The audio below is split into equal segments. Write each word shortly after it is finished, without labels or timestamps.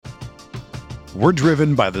We're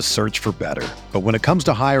driven by the search for better. But when it comes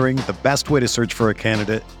to hiring, the best way to search for a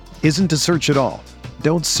candidate isn't to search at all.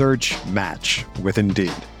 Don't search, match with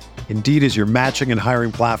Indeed. Indeed is your matching and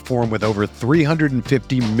hiring platform with over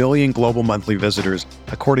 350 million global monthly visitors,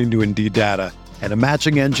 according to Indeed data, and a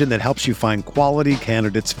matching engine that helps you find quality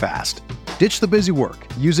candidates fast. Ditch the busy work.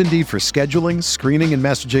 Use Indeed for scheduling, screening, and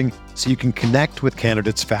messaging so you can connect with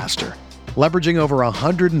candidates faster. Leveraging over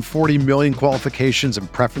 140 million qualifications and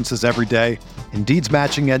preferences every day, Indeed's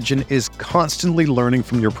matching engine is constantly learning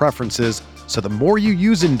from your preferences, so the more you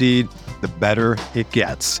use Indeed, the better it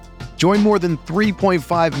gets. Join more than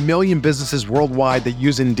 3.5 million businesses worldwide that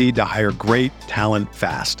use Indeed to hire great talent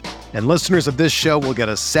fast. And listeners of this show will get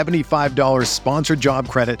a $75 sponsored job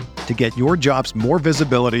credit to get your jobs more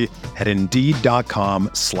visibility at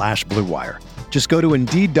Indeed.com/Blue Wire. Just go to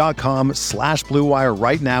Indeed.com/Blue Wire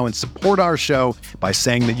right now and support our show by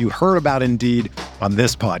saying that you heard about Indeed on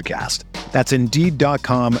this podcast. That's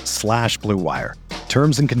Indeed.com/Blue Wire.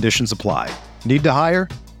 Terms and conditions apply. Need to hire?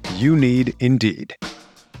 You need Indeed.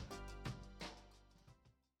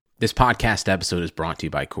 This podcast episode is brought to you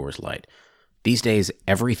by Coors Light. These days,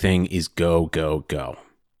 everything is go, go, go.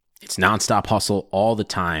 It's nonstop hustle all the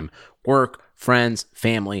time. Work, friends,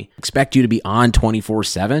 family, expect you to be on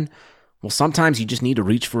 24/7. Well, sometimes you just need to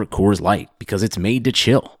reach for a Coors Light because it's made to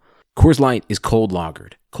chill. Coors Light is cold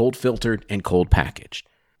lagered, cold filtered, and cold packaged.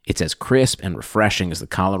 It's as crisp and refreshing as the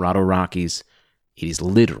Colorado Rockies. It is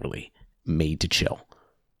literally made to chill.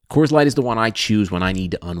 Coors Light is the one I choose when I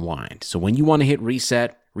need to unwind. So when you want to hit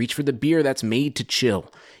reset, reach for the beer that's made to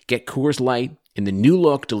chill. Get Coors Light in the new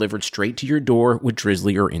look delivered straight to your door with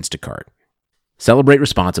Drizzly or Instacart. Celebrate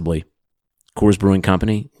responsibly. Coors Brewing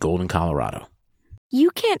Company, Golden, Colorado.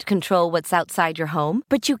 You can't control what's outside your home,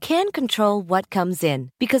 but you can control what comes in.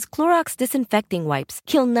 Because Clorox disinfecting wipes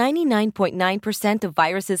kill 99.9% of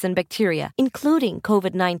viruses and bacteria, including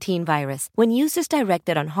COVID-19 virus, when used as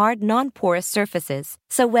directed on hard, non-porous surfaces.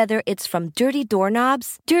 So whether it's from dirty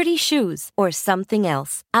doorknobs, dirty shoes, or something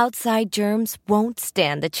else, outside germs won't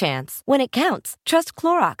stand a chance. When it counts, trust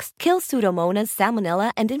Clorox. Kill Pseudomonas,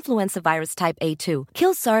 Salmonella, and influenza virus type A2.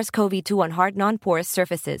 Kill SARS-CoV-2 on hard, non-porous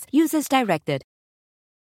surfaces. Use as directed.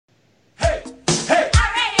 Hey, hey,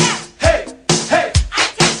 R-A-M. Hey, hey,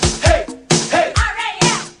 I-T. Hey, hey,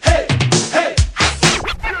 R-A-M. Hey, hey,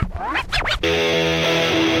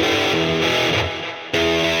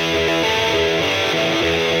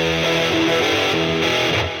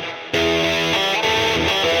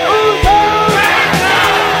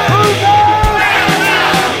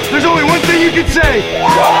 There's only one thing you can say.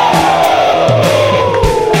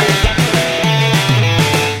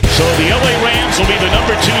 So the LA Rams will be the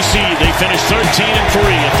number 2 seed. They finished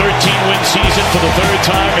 13-3, a 13-win season for the third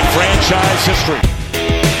time in franchise history.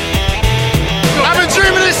 I've been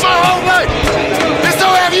dreaming this my whole life. And so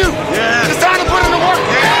have you. Yeah. It's time to put in the work.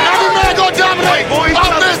 Yeah. Every man go dominate.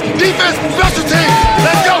 Offense, defense, special teams.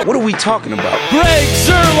 Let's go. What are we talking about? Greg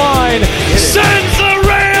Zuerlein sends the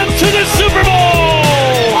Rams to the Super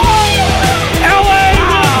Bowl. LA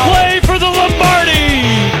will play for the Lombardi.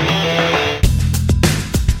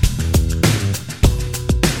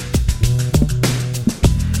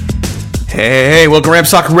 Hey, welcome to Rams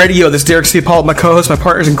Talk Radio. This is Derek C. Paul, my co-host, my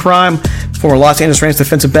partners in crime, former Los Angeles Rams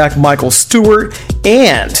defensive back Michael Stewart,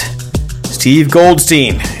 and Steve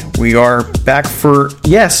Goldstein. We are back for,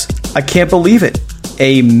 yes, I can't believe it,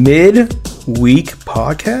 a mid-week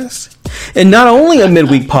podcast. And not only a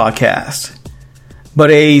mid-week podcast, but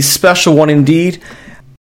a special one indeed.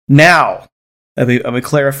 Now, I will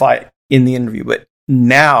clarify in the interview, but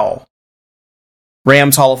now,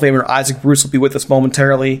 Rams Hall of Famer Isaac Bruce will be with us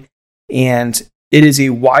momentarily. And it is a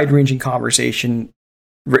wide-ranging conversation.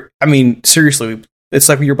 I mean, seriously, it's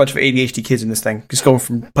like you're a bunch of ADHD kids in this thing, just going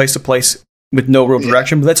from place to place with no real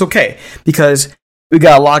direction. But that's okay, because we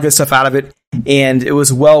got a lot of good stuff out of it, and it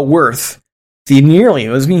was well worth the nearly.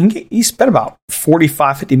 He spent about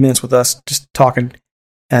 45, 50 minutes with us just talking.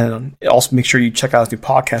 And also make sure you check out his new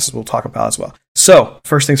podcast, as we'll talk about as well. So,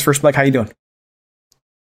 first things first, Mike, how you doing?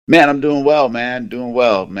 Man, I'm doing well, man.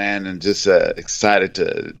 And just excited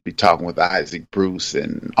to be talking with Isaac Bruce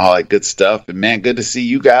and all that good stuff. And, man, good to see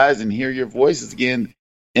you guys and hear your voices again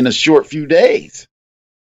in a short few days.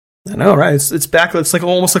 I know, right? It's back. It's like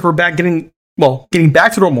almost like we're back getting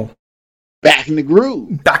back to normal. Back in the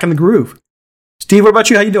groove. Back in the groove. Steve, what about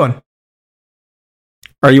you? How you doing?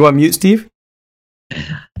 Are you on mute, Steve?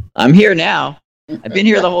 I'm here now. I've been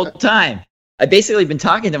here the whole time. I've basically been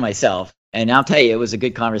talking to myself. And I'll tell you, it was a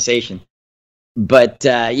good conversation. But,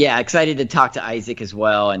 excited to talk to Isaac as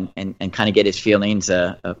well and kind of get his feelings,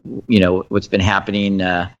 what's been happening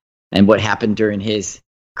and what happened during his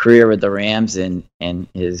career with the Rams and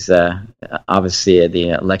his obviously the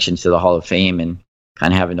election to the Hall of Fame and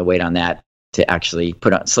kind of having to wait on that to actually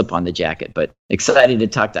slip on the jacket. But excited to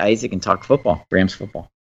talk to Isaac and talk football, Rams football.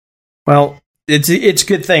 Well, it's a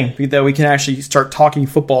good thing that we can actually start talking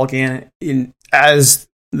football again as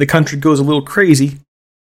the country goes a little crazy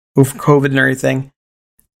over COVID and everything,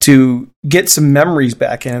 to get some memories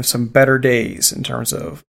back in of some better days in terms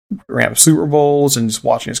of Rams Super Bowls and just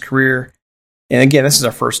watching his career. And again, this is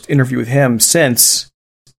our first interview with him since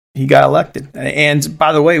he got elected. And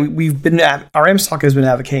by the way, our Rams Talk has been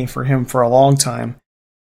advocating for him for a long time.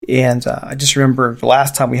 And I just remember the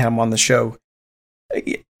last time we had him on the show,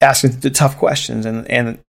 asking the tough questions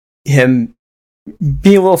and him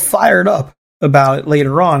being a little fired up about it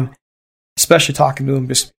later on, especially talking to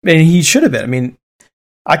him. And he should have been. I mean,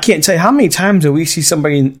 I can't tell you how many times do we see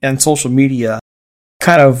somebody on social media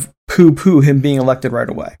kind of poo-poo him being elected right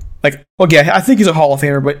away. Like, okay, I think he's a Hall of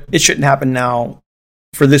Famer, but it shouldn't happen now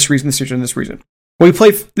for this reason, this reason, this reason. Well, he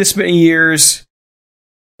played this many years,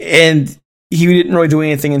 and he didn't really do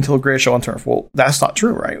anything until Greatest Show on Turf. Well, that's not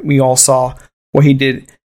true, right? We all saw what he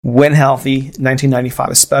did when healthy, 1995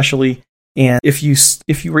 especially. And if you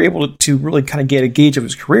were able to really kind of get a gauge of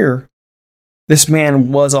his career, this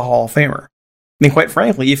man was a Hall of Famer. I mean, quite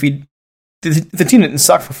frankly, if the team didn't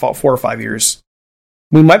suck for 4 or 5 years,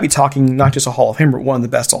 we might be talking not just a Hall of Famer, but one of the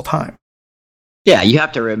best all time. Yeah, you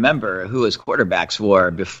have to remember who his quarterbacks were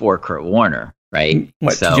before Kurt Warner, right?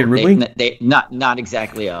 What, so TJ Rubley? they not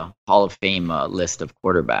exactly a Hall of Fame list of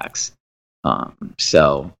quarterbacks.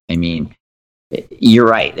 So, I mean, you're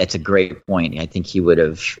right. That's a great point. I think he would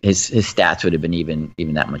have his stats would have been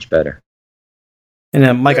even that much better.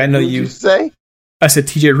 And Mike, I know you say. I said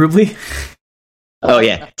TJ Rubley. Oh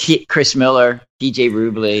yeah, Chris Miller, TJ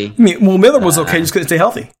Rubley. I mean, well, Miller was okay just couldn't stay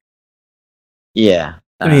healthy. Yeah,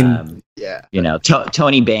 I mean, Yeah. you know,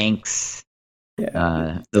 Tony Banks.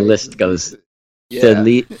 Yeah. The list goes. Yeah.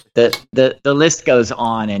 The list goes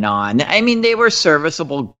on and on. I mean, they were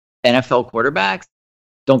serviceable NFL quarterbacks.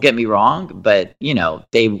 Don't get me wrong, but you know,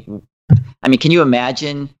 I mean, can you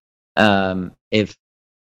imagine if?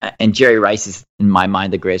 And Jerry Rice is, in my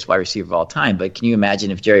mind, the greatest wide receiver of all time. But can you imagine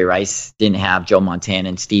if Jerry Rice didn't have Joe Montana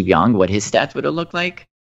and Steve Young, what his stats would have looked like?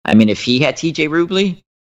 I mean, if he had T.J. Rubley,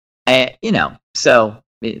 you know. So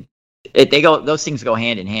those things go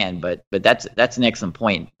hand in hand. But that's an excellent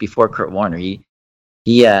point. Before Kurt Warner, he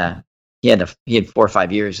had 4 or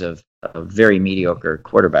 5 years of very mediocre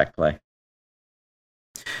quarterback play.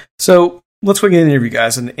 So let's begin the interview,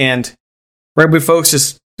 guys, and right with folks,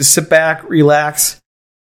 just sit back, relax.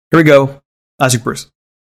 Here we go, Isaac Bruce.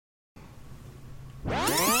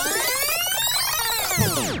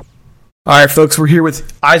 All right, folks, we're here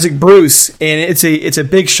with Isaac Bruce, and it's a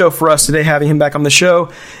big show for us today, having him back on the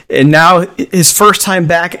show, and now his first time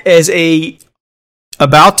back as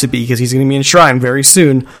about to be, because he's going to be enshrined very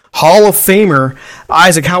soon, Hall of Famer.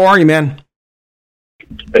 Isaac, how are you, man?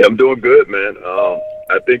 Hey, I'm doing good, man.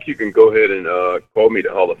 I think you can go ahead and call me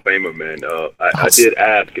the Hall of Famer, man. I did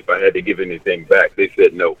ask if I had to give anything back. They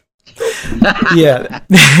said no. So. Yeah,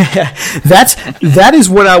 that is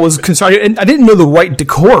what I was concerned. And I didn't know the right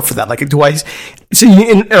decor for that. Like, do I? So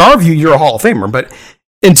in our view, you're a Hall of Famer, but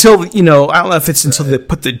until I don't know if it's until they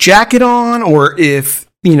put the jacket on or if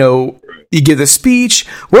you give the speech.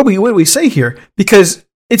 What do we say here? Because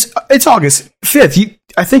it's August 5th.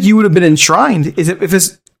 I think you would have been enshrined.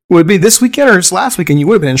 Would it be this weekend or this last weekend? You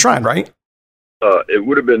would have been enshrined, right? It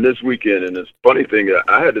would have been this weekend, and it's funny thing.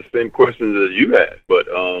 I had the same questions as you had, but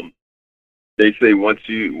they say once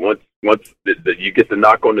you get the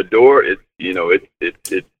knock on the door, it's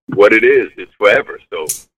what it is. It's forever. So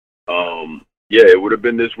yeah, it would have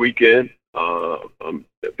been this weekend.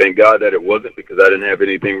 Thank God that it wasn't, because I didn't have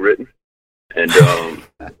anything written, and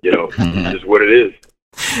it's just what it is.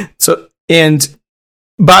 So, and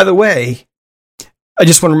by the way, I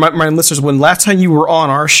just want to remind listeners, when last time you were on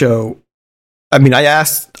our show, I mean, I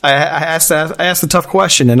asked the tough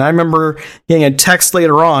question, and I remember getting a text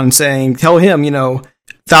later on saying, "Tell him,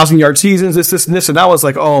 1,000-yard seasons, this, and this," and I was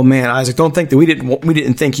like, "Oh man, Isaac, don't think that we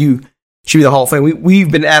didn't think you should be the Hall of Fame. We've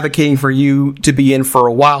been advocating for you to be in for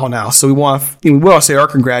a while now, so we want to say our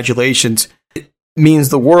congratulations. It means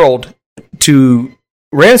the world to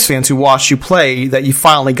Rams fans who watched you play that you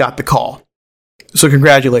finally got the call. So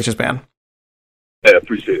congratulations, man." Hey, I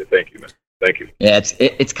appreciate it. Thank you, man. Thank you. Yeah,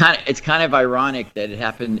 it's kind of ironic that it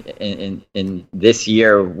happened in this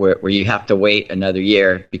year where you have to wait another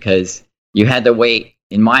year, because you had to wait,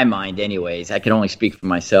 in my mind anyways. I can only speak for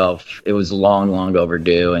myself. It was long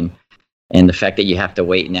overdue, and the fact that you have to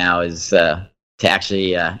wait now is to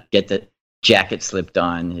actually get jacket slipped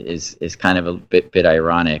on is kind of a bit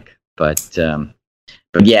ironic. But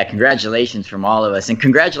yeah, congratulations from all of us, and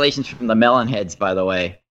congratulations from the Melonheads, by the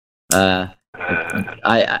way. I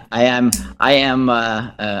am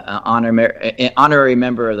an honorary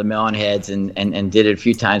member of the Melonheads and did it a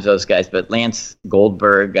few times, those guys. But Lance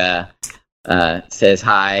Goldberg says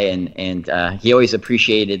hi, and he always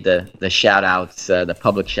appreciated the shout outs, the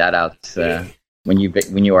public shout outs when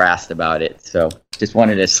you were asked about it. So just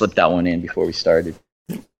wanted to slip that one in before we started.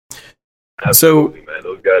 Absolutely, man,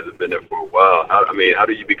 those guys have been there for a while. How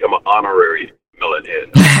do you become an honorary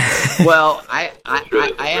Melonhead? Well, I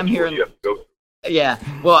am here in. Yeah,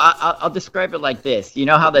 well, I'll describe it like this. You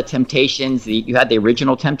know how the Temptations, you had the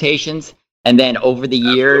original Temptations, and then over the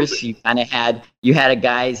years, you kind of had a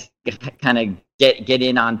guys kind of get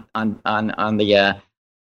in on the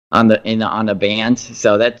band.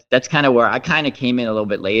 So that's kind of where I kind of came in a little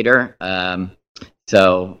bit later. But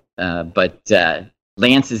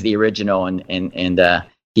Lance is the original, and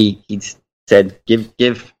he said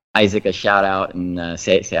give Isaac a shout out and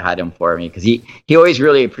say hi to him for me, because he always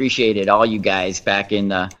really appreciated all you guys back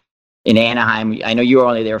in Anaheim. I know you were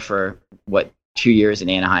only there for 2 years in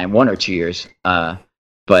Anaheim, 1 or 2 years,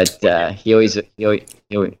 but he always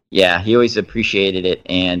appreciated it,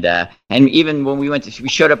 and even when we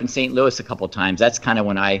showed up in St. Louis a couple of times. That's kind of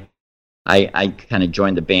when I kind of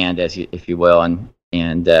joined the band, if you will,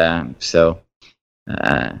 and so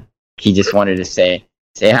he just wanted to say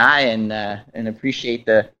hi and appreciate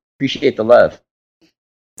the love.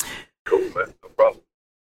 Cool, man. No problem.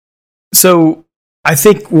 So I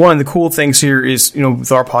think one of the cool things here is,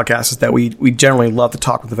 with our podcast, is that we generally love to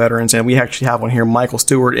talk with the veterans, and we actually have one here, Michael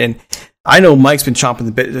Stewart, and I know Mike's been chomping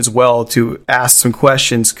the bit as well to ask some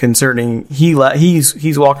questions concerning he's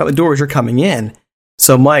walking out the door as you're coming in.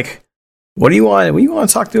 So Mike, what do you want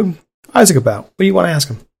to talk to Isaac about? What do you want to ask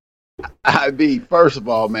him? First of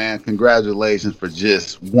all, man, congratulations for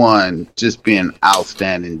just being an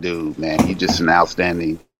outstanding dude, man. He's just an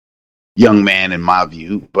outstanding young man in my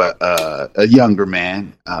view, but a younger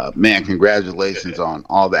man. Man, congratulations on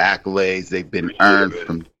all the accolades they've been earned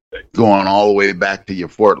from going all the way back to your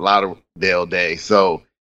Fort Lauderdale day. So,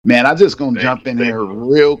 man, I'm just going to jump in here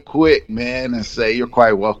real quick, man, and say you're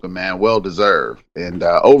quite welcome, man. Well deserved and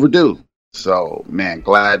overdue. So, man,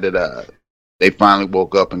 glad that they finally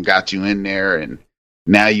woke up and got you in there, and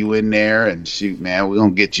now you in there, and shoot, man, we're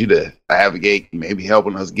going to get you to navigate, maybe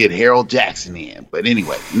helping us get Harold Jackson in. But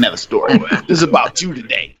anyway, another story. This is about you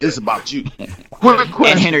today. This is about you. Quick question,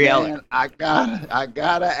 and Henry Ellen. I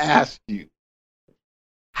gotta ask you,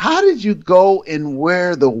 how did you go and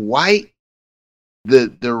wear the white,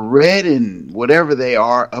 the red and whatever they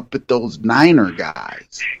are up at those Niner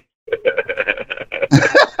guys?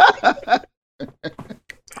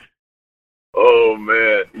 Oh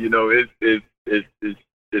man,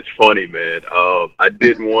 it's funny, man. I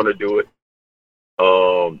didn't want to do it.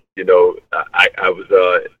 I was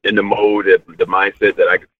in the mode, the mindset that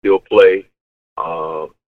I could still play. I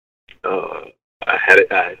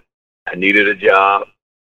needed a job.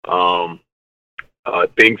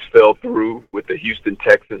 Things fell through with the Houston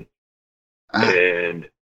Texans, and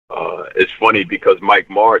it's funny because Mike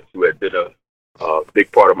Martz, who had been a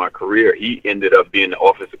big part of my career, he ended up being the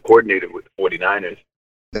offensive coordinator with the 49ers.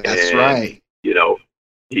 That's right.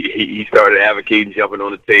 He started advocating, jumping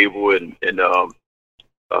on the table, and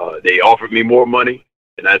they offered me more money,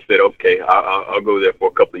 and I said, okay, I'll go there for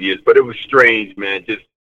a couple of years. But it was strange, man. Just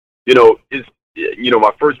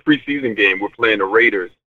my first preseason game, we're playing the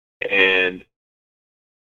Raiders, and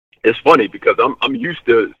it's funny because I'm used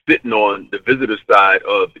to sitting on the visitor side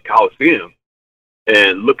of the Coliseum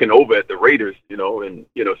and looking over at the Raiders, and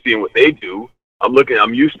seeing what they do.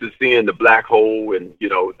 I'm used to seeing the black hole and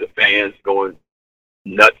the fans going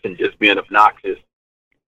nuts and just being obnoxious.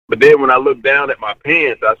 But then when I looked down at my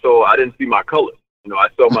pants, I didn't see my colors. I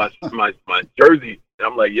saw my jersey, and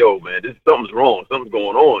I'm like, yo, man, something's wrong. Something's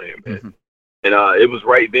going on here, man. Mm-hmm. And it was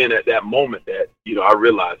right then at that moment that I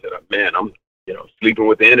realized that, man, I'm sleeping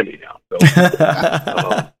with the enemy now.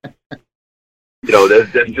 So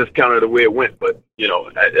that's just kind of the way it went. But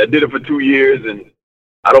I did it for 2 years, and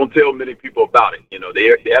I don't tell many people about it.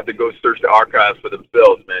 They have to go search the archives for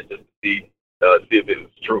themselves, man, just to see if it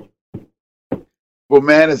was true. Well,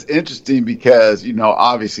 man, it's interesting because,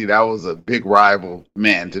 obviously that was a big rival.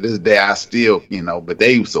 Man, to this day, I still, but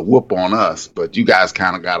they used to whoop on us. But you guys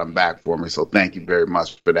kind of got them back for me. So thank you very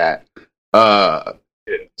much for that.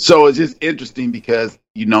 So it's just interesting because,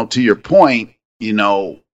 to your point,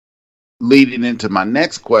 leading into my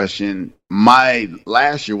next question, my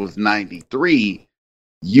last year was 93.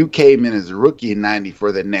 You came in as a rookie in 90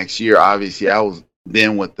 for the next year. Obviously, I was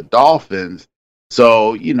then with the Dolphins.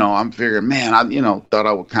 So, I'm figuring, man, I thought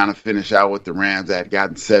I would kind of finish out with the Rams. I had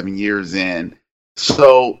gotten 7 years in.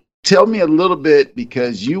 So tell me a little bit,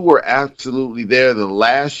 because you were absolutely there the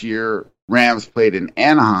last year Rams played in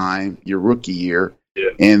Anaheim, your rookie year,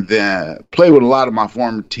 and then played with a lot of my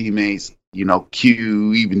former teammates,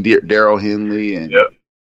 Q, even Darrell Henley and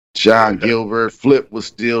John Gilbert. Flip was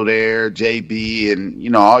still there, JB,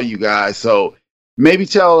 and, all you guys. So maybe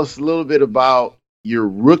tell us a little bit about your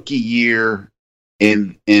rookie year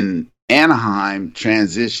in Anaheim,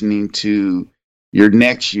 transitioning to your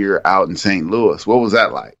next year out in St. Louis. What was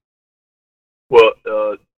that like? Well,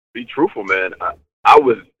 to be truthful, man, I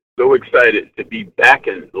was so excited to be back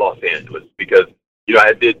in Los Angeles because,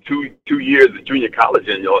 I did two years of junior college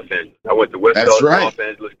in Los Angeles. I went to West Los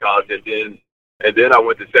Angeles College, and then I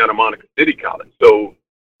went to Santa Monica City College. So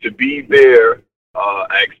to be there,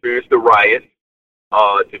 I experienced the riots.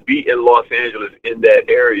 To be in Los Angeles in that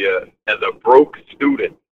area as a broke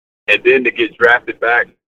student, and then to get drafted back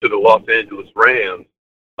to the Los Angeles Rams,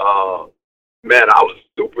 man, I was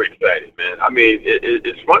super excited, man. I mean,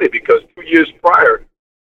 it's funny because 2 years prior,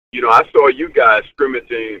 I saw you guys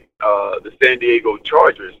scrimmaging the San Diego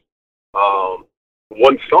Chargers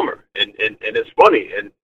one summer, and it's funny.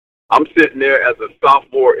 And I'm sitting there as a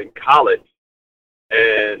sophomore in college,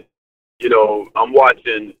 and I'm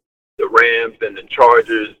watching the Rams and the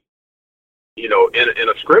Chargers, in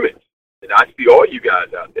a scrimmage, and I see all you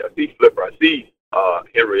guys out there. I see Flipper, I see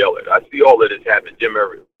Henry Elliott, I see all of this happen. Jim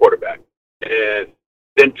Murray, quarterback, and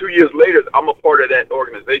then 2 years later, I'm a part of that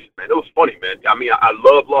organization, man. It was funny, man. I mean, I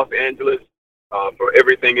love Los Angeles for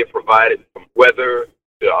everything it provided, from weather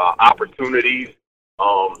to opportunities.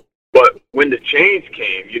 But when the change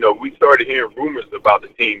came, we started hearing rumors about the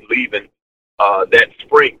team leaving that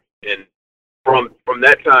spring. And from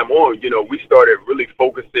that time on, we started really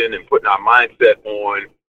focusing and putting our mindset on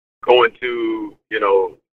going to,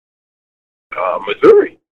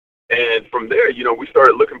 Missouri. And from there, we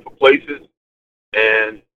started looking for places.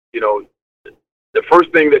 And, the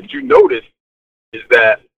first thing that you notice is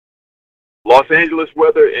that Los Angeles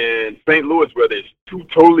weather and St. Louis weather is two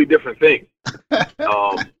totally different things.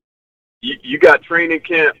 You got training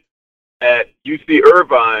camp at UC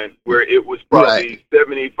Irvine where it was probably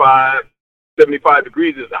 75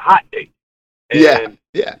 degrees is a hot day. And,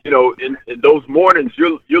 in those mornings,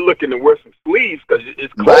 you're looking to wear some sleeves because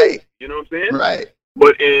it's cold. Right. You know what I'm saying? Right.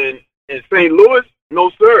 But in St. Louis, no,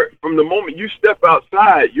 sir. From the moment you step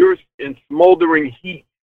outside, you're in smoldering heat.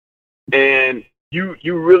 And you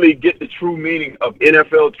really get the true meaning of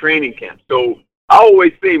NFL training camp. So I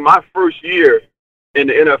always say my first year in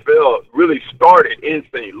the NFL really started in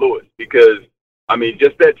St. Louis because, I mean,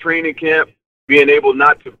 just that training camp, being able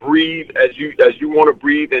not to breathe as you want to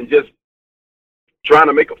breathe, and just trying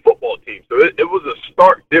to make a football team. So it was a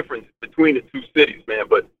stark difference between the two cities, man.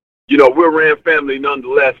 But we're a Ram family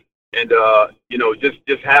nonetheless, and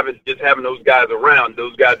just having those guys around,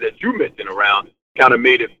 those guys that you mentioned around, kind of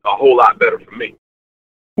made it a whole lot better for me.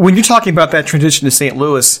 When you're talking about that transition to St.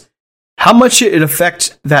 Louis, how much did it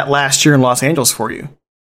affect that last year in Los Angeles for you?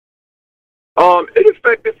 It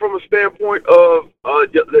affected from a standpoint of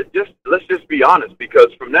let's just be honest, because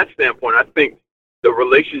from that standpoint, I think the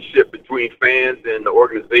relationship between fans and the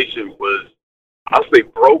organization was, I'll say,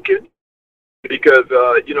 broken, because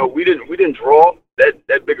we didn't draw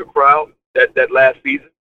that big a crowd that last season.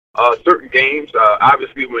 Certain games,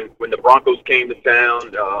 obviously, when the Broncos came to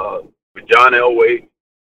town with John Elway,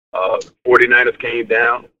 49ers came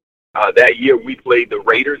down. That year we played the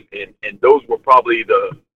Raiders, and those were probably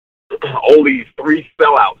the only three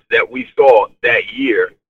sellouts that we saw that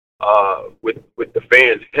year with the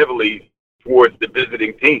fans heavily towards the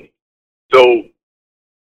visiting team. So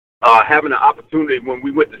having an opportunity when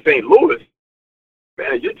we went to St. Louis,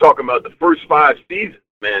 man, you're talking about the first 5 seasons,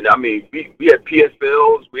 man. I mean, we had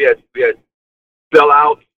PSLs, we had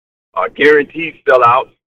sellouts, guaranteed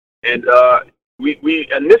sellouts, and we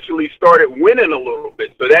initially started winning a little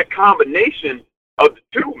bit. So that combination of the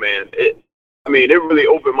two, man, it really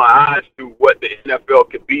opened my eyes to what the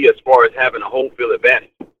NFL could be as far as having a home field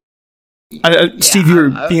advantage. Steve, you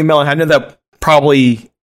were being Mellon. I know that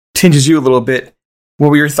probably tinges you a little bit. What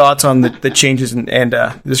were your thoughts on the changes and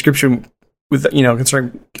the description with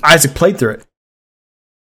concerning Isaac played through it?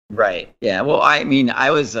 Right. Yeah. Well, I mean,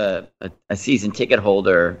 I was a season ticket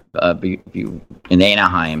holder in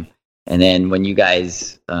Anaheim, and then when you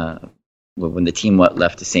guys when the team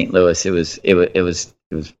left to St. Louis, it was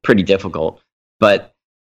pretty difficult. But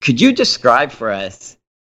could you describe for us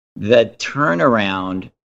the turnaround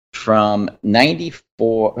from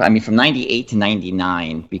 98 to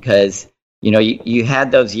 99? Because you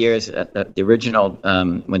had those years, the original,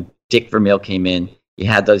 when Dick Vermeil came in, you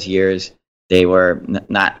had those years. They were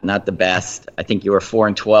not the best. I think you were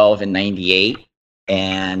 4-12 in '98,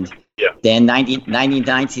 and then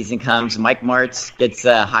 99 season comes. Mike Martz gets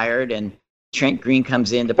hired, and Trent Green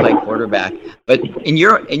comes in to play quarterback. But in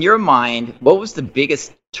your mind, what was the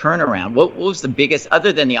biggest turnaround? What was the biggest,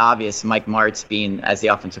 other than the obvious, Mike Martz being as the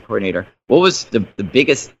offensive coordinator? What was the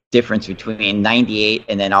biggest difference between '98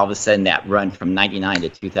 and then all of a sudden that run from '99 to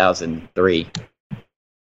 2003?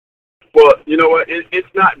 Well, you know what?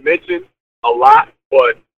 It's not mentioned a lot,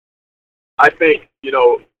 but I think,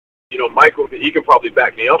 Michael, he can probably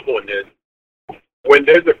back me up on this. When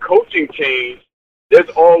there's a coaching change, there's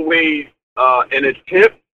always an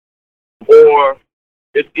attempt, or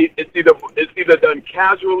it's either done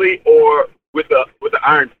casually or with the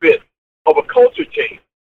iron fist of a culture change.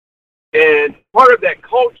 And part of that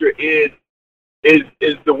culture is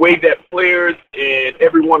the way that players and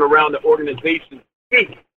everyone around the organization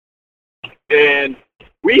speak. And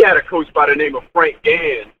we had a coach by the name of Frank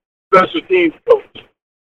Gann, special teams coach.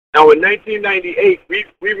 Now, in 1998, we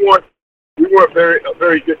weren't a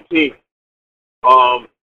very good team.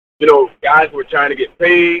 Guys were trying to get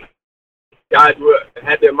paid. Guys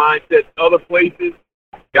had their mindsets other places.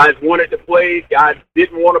 Guys wanted to play. Guys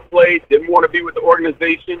didn't want to play. Didn't want to be with the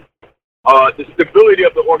organization. The stability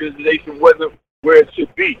of the organization wasn't where it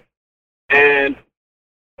should be. And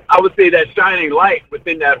I would say that shining light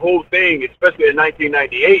within that whole thing, especially in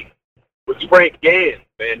 1998, was Frank Gann.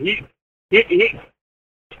 Man, he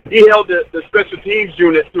held the special teams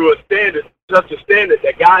unit to such a standard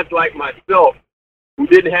that guys like myself, who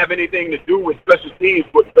didn't have anything to do with special teams,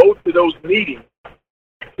 would go to those meetings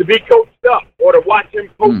to be coached up or to watch him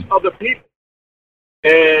coach other people.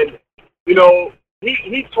 And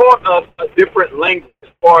he taught us a different language as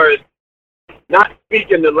far as not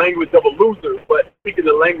speaking the language of a loser, but speaking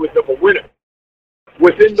the language of a winner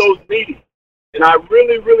within those meetings. And I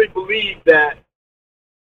really, really believe that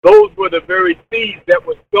those were the very seeds that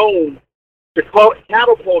were sown to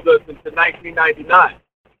catapult us into 1999.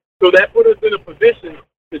 So that put us in a position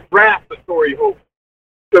to draft a Torrey Holt,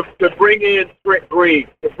 to bring in Trent Green,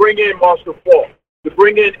 to bring in Marshall Faulk, to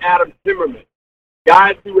bring in Adam Zimmerman,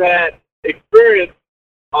 guys who had experience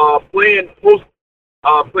playing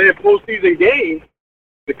postseason games,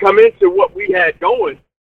 to come into what we had going.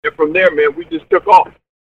 And from there, man, we just took off.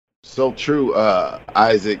 So true,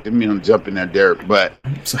 Isaac. I mean, I'm jumping there, Derek, but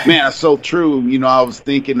man, it's so true. I was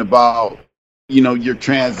thinking about, your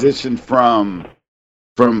transition from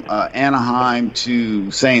Anaheim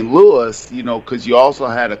to St. Louis, because you also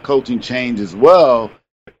had a coaching change as well.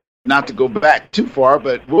 Not to go back too far,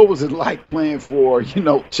 but what was it like playing for,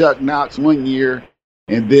 Chuck Knox one year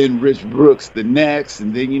and then Rich Brooks the next?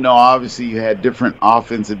 And then, obviously you had different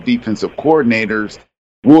offensive, defensive coordinators.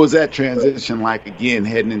 What was that transition like, again,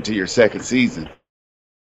 heading into your second season?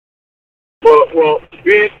 Well,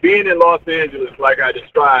 being in Los Angeles, like I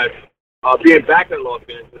described, being back in Los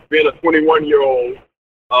Angeles, being a 21-year-old,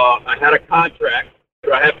 I had a contract,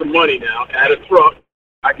 so I had some money now. I had a truck.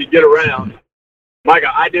 I could get around.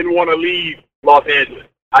 Micah, I didn't want to leave Los Angeles.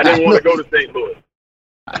 I didn't want to go to St. Louis.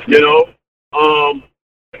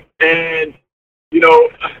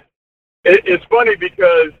 It's funny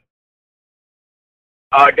because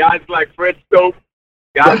guys like Fred Stokes,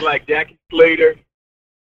 guys like Jackie Slater,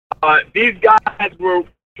 these guys were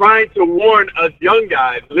trying to warn us young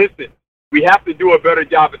guys, listen, we have to do a better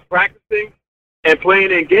job at practicing and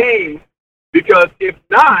playing in games, because if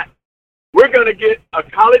not, we're going to get a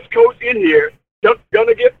college coach in here, Chuck's going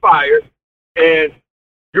to get fired, and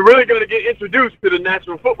you're really going to get introduced to the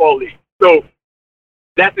National Football League. So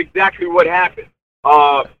that's exactly what happened.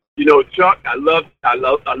 Chuck, I love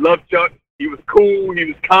Chuck. He was cool. He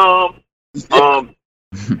was calm.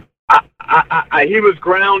 He was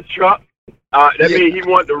ground Chuck. That means he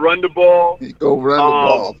wanted to run the ball. Go run the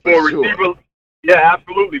ball for a receiver. Sure. Yeah,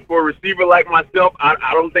 absolutely. For a receiver like myself, I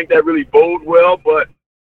don't think that really bode well. But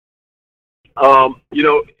and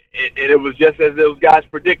it was just as those guys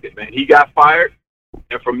predicted. Man, he got fired,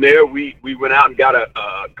 and from there we went out and got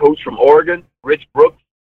a coach from Oregon, Rich Brooks.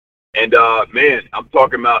 And man, I'm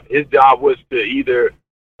talking about his job was to either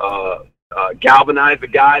galvanize the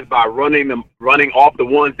guys by running off the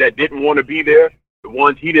ones that didn't want to be there, the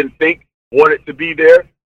ones he didn't think wanted to be there,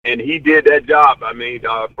 and he did that job. I mean,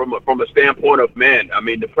 from a standpoint of, man, I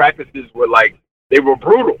mean, the practices were like, they were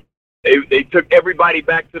brutal. They took everybody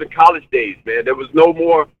back to the college days, man. There was no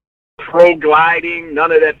more pro gliding.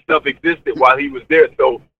 None of that stuff existed while he was there.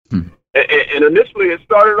 So, and initially it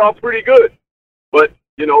started off pretty good, but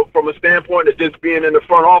from a standpoint of just being in the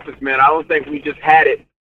front office, man, I don't think we just had it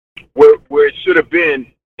where it should have been,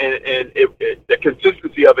 and the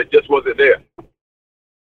consistency of it just wasn't there.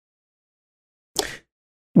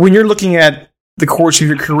 When you're looking at the course of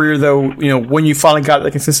your career, though, when you finally got the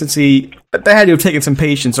consistency, that had to have taken some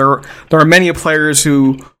patience. There are many players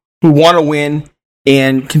who want to win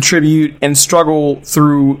and contribute and struggle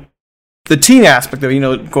through the team aspect of it,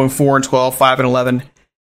 going 4-12, 5-11.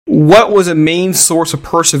 What was a main source of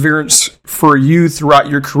perseverance for you throughout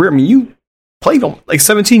your career? I mean, you played like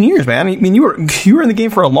 17 years, man. I mean, you were in the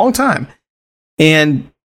game for a long time,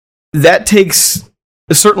 and that takes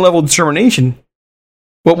a certain level of determination.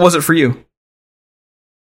 What was it for you?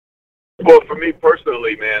 Well, for me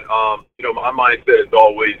personally, man, my mindset has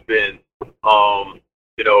always been,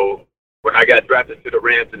 when I got drafted to the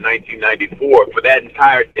Rams in 1994, for that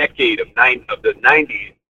entire decade of the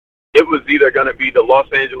 90s, it was either going to be the Los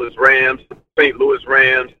Angeles Rams, St. Louis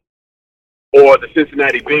Rams, or the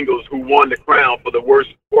Cincinnati Bengals, who won the crown for the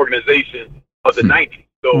worst organization of the 90s.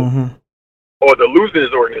 So, or the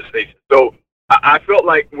losing organization. So I felt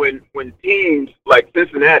like when teams like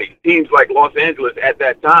Cincinnati, teams like Los Angeles at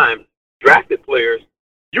that time drafted players,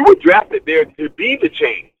 you were drafted there to be the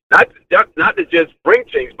change, not to just bring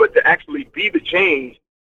change, but to actually be the change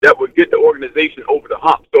that would get the organization over the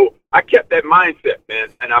hump. So I kept that mindset, man,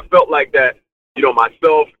 and I felt like that,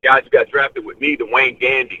 myself, guys who got drafted with me, the Wayne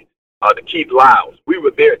Gandys, the Keith Lyles, we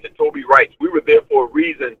were there, the Toby Wrights, we were there for a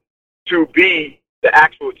reason to be the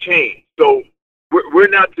actual change. So we're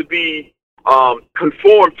not to be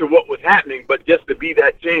conformed to what was happening, but just to be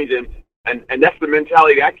that change. And that's the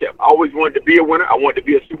mentality I kept. I always wanted to be a winner. I wanted to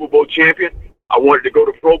be a Super Bowl champion. I wanted to go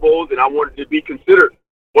to Pro Bowls, and I wanted to be considered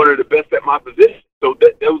one of the best at my position. So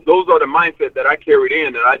those are the mindset that I carried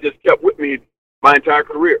in, and I just kept with me my entire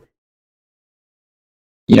career.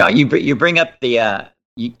 You bring up the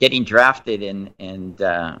you getting drafted, and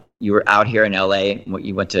you were out here in L.A.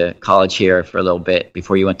 You went to college here for a little bit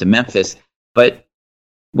before you went to Memphis. But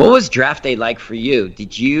what was draft day like for you?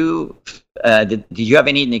 Did you have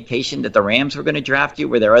any indication that the Rams were going to draft you?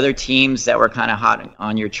 Were there other teams that were kind of hot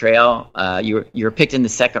on your trail? You were picked in the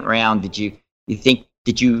second round. Did you think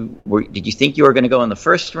you were going to go in the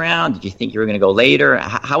first round? Did you think you were going to go later?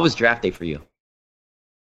 How was draft day for you?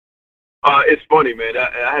 It's funny, man.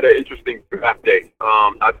 I had an interesting draft day.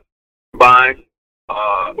 Combine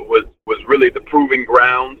was really the proving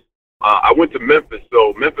grounds. I went to Memphis,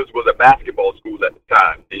 so Memphis was a basketball school at the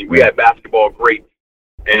time, and we had basketball greats,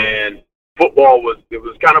 and football was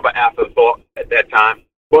kind of an afterthought at that time.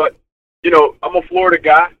 But I'm a Florida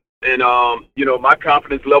guy, and my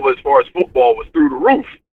confidence level as far as football was through the roof,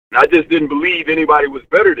 and I just didn't believe anybody was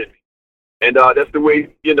better than me. And that's the way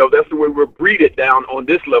we're breeded down on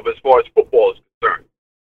this level as far as football is concerned.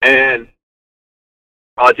 And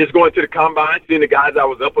just going to the combine, seeing the guys I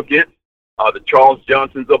was up against, the Charles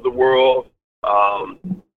Johnsons of the world,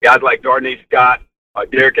 guys like Darnay Scott,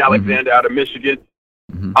 Derek Alexander out of Michigan.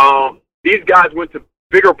 These guys went to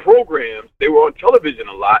bigger programs. They were on television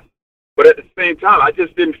a lot. But at the same time, I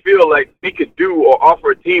just didn't feel like we could do or offer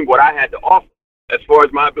a team what I had to offer as far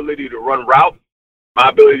as my ability to run routes, my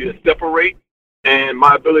ability to separate, and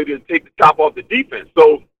my ability to take the top off the defense.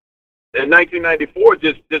 So in 1994,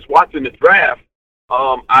 just watching the draft,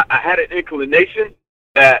 I had an inclination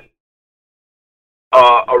that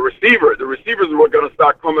the receivers were going to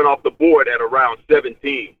start coming off the board at around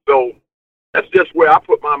 17. So that's just where I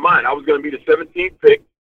put my mind. I was going to be the 17th pick,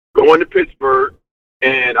 going to Pittsburgh,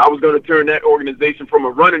 and I was going to turn that organization from a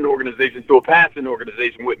running organization to a passing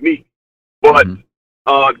organization with me. But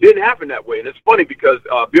didn't happen that way. And it's funny because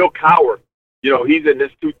Bill Cowher, he's in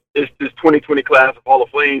this 2020 class of Hall of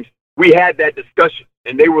Fames. We had that discussion,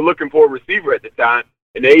 and they were looking for a receiver at the time,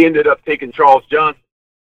 and they ended up taking Charles Johnson.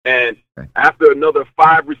 And after another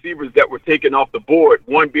 5 receivers that were taken off the board,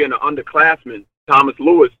 one being an underclassman, Thomas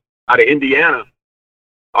Lewis out of Indiana,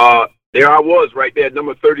 there I was right there at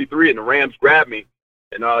number 33, and the Rams grabbed me.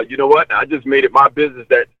 And you know what? I just made it my business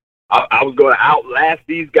that I was going to outlast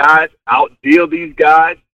these guys, outdeal these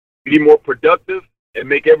guys, be more productive, and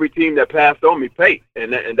make every team that passed on me pay.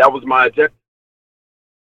 And that was my objective.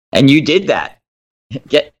 And you did that.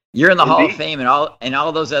 You're in the Hall of Fame, and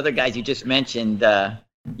all those other guys you just mentioned. There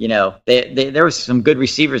was some good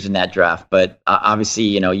receivers in that draft, but obviously,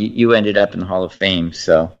 you ended up in the Hall of Fame.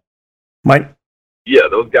 So, Mike. Yeah,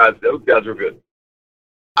 those guys were good.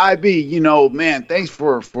 IB, man, thanks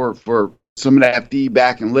for some of that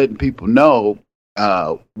feedback and letting people know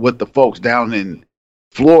what the folks down in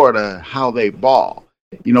Florida, how they ball.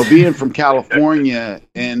 Being from California,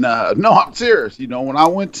 and no, I'm serious. When I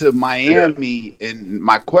went to Miami, and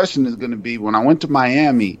my question is going to be, when I went to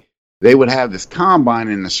Miami, they would have this combine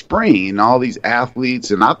in the spring, and all these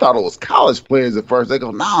athletes, and I thought it was college players at first. They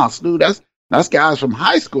go, "Nah, Stu, that's guys from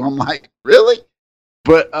high school." I'm like, really?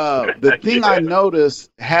 But the thing I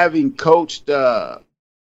noticed, having coached,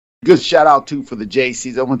 good shout out to for the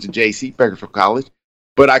JCs. I went to JC, Bakersfield College,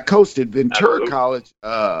 but I coached at Ventura College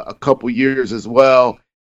a couple years as well.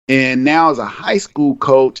 And now as a high school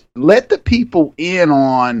coach, let the people in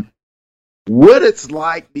on what it's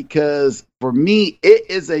like, because for me, it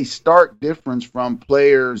is a stark difference from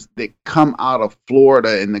players that come out of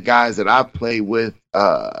Florida and the guys that I play with,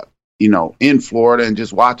 in Florida and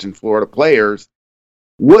just watching Florida players.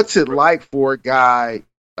 What's it like for a guy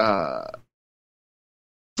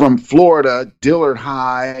from Florida, Dillard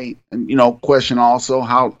High, and, question also,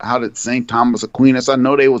 how did St. Thomas Aquinas, I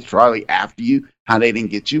know they was probably after you, how they didn't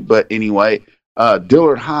get you, but anyway,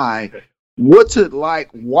 Dillard High, what's it like?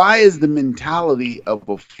 Why is the mentality of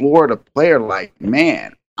a Florida player like,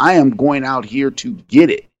 man, I am going out here to get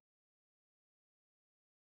it?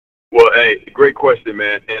 Well, hey, great question,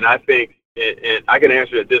 man. And I think, and I can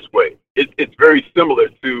answer it this way. It's very similar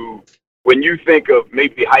to when you think of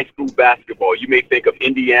maybe high school basketball. You may think of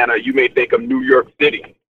Indiana. You may think of New York City.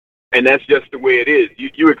 And that's just the way it is.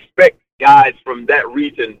 You expect guys from that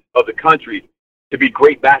region of the country to be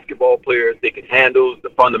great basketball players. They can handle the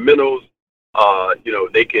fundamentals.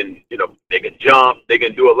 They can jump. They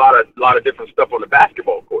can do a lot of different stuff on the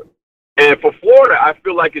basketball court. And for Florida, I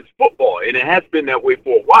feel like it's football, and it has been that way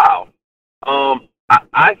for a while.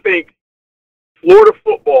 I think Florida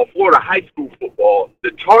football, Florida high school football,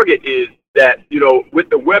 the target is that, with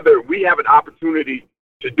the weather, we have an opportunity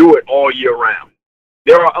to do it all year round.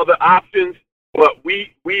 There are other options, but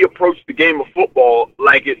we approach the game of football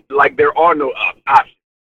like there are no options.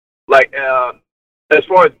 Like, as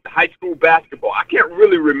far as high school basketball, I can't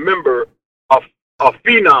really remember a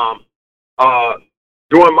phenom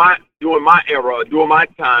during my era, during my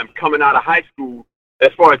time coming out of high school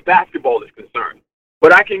as far as basketball is concerned.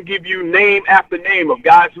 But I can give you name after name of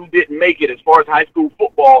guys who didn't make it as far as high school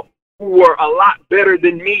football, who were a lot better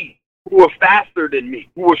than me, who were faster than me,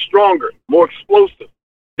 who were stronger, more explosive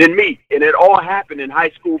than me. And it all happened in high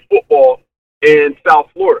school football in South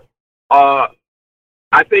Florida.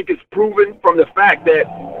 I think it's proven from the fact that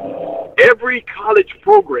every college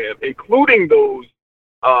program, including those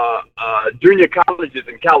junior colleges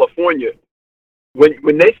in California,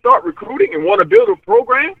 when they start recruiting and want to build a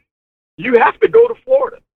program, you have to go to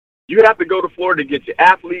Florida. You have to go to Florida to get your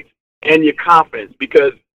athletes and your confidence,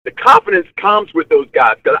 because the confidence comes with those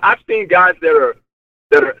guys. Because I've seen guys that are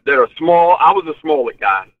small. I was a smaller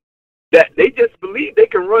guy, that they just believe they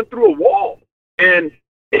can run through a wall. And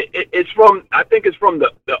I think it's from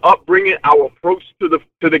the upbringing, our approach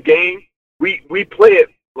to the game. We play it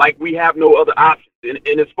like we have no other options. And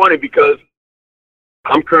it's funny because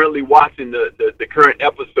I'm currently watching the current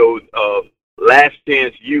episodes of Last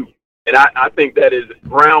Chance U. And I think that is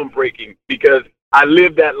groundbreaking, because I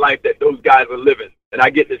live that life that those guys are living. And I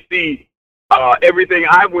get to see everything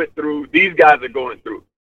I went through, these guys are going through.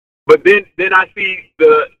 But then I see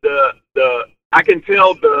I can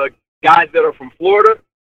tell the guys that are from Florida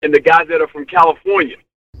and the guys that are from California.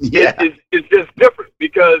 Yeah. It's just different,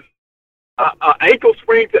 because ankle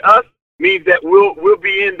sprain to us means that we'll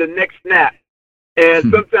be in the next snap.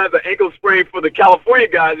 And sometimes an ankle sprain for the California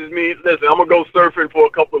guys is me, listen, I'm going to go surfing for a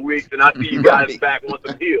couple of weeks, and I'll see you guys back once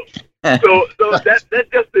I'm healed. So that's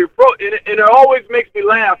just the approach. And it always makes me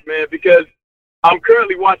laugh, man, because I'm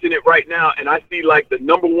currently watching it right now, and I see, like, the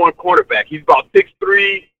number one quarterback. He's about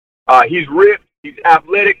 6'3". He's ripped. He's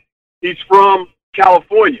athletic. He's from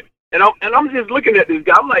California. And I'm just looking at this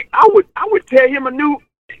guy. I'm like, I would tear him a new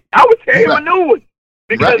one,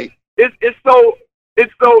 because it's so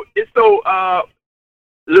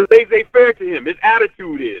laissez-faire to him. His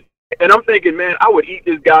attitude is. And I'm thinking, man, I would eat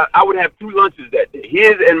this guy. I would have 2 lunches that day,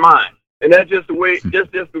 his and mine. And that's just the way,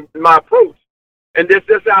 just my approach. And that's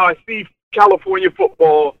just how I see California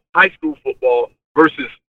football, high school football versus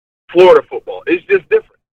Florida football. It's just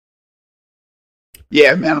different.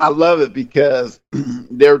 Yeah, man, I love it, because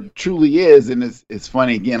there truly is. And it's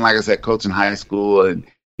funny, again, like I said, coaching high school, and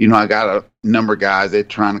I got a number of guys that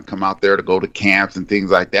trying to come out there to go to camps and things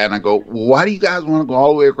like that. And I go, well, why do you guys want to go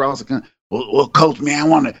all the way across the country? Well, coach, man,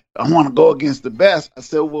 I want to go against the best. I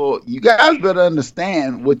said, well, you guys better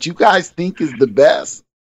understand what you guys think is the best.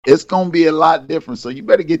 It's going to be a lot different. So you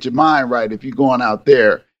better get your mind right if you're going out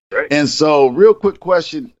there. Right. And so, real quick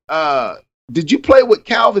question: did you play with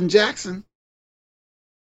Calvin Jackson?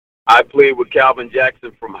 I played with Calvin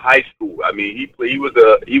Jackson from high school. I mean, he was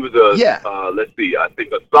a let's see, I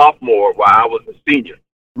think a sophomore while I was a senior.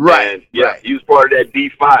 Right. And he was part of that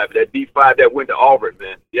D5 that went to Auburn,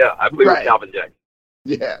 man. Yeah, I played with Calvin Jackson.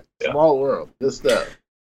 Yeah, small world. Good stuff.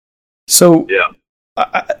 So,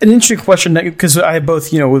 an interesting question, because I have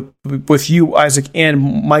both, with you, Isaac, and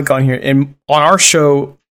Mike on here, and on our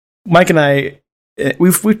show, Mike and I,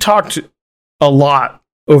 we've talked a lot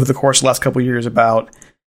over the course of the last couple of years about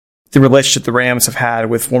the relationship the Rams have had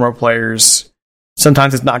with former players.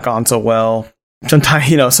 Sometimes it's not gone so well. Sometimes,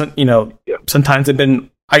 sometimes they've been,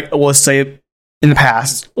 I will say, in the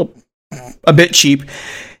past, a bit cheap.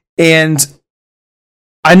 And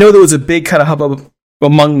I know there was a big kind of hubbub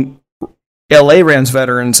among LA Rams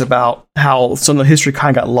veterans about how some of the history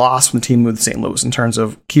kind of got lost when the team moved to St. Louis in terms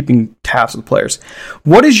of keeping tabs with players.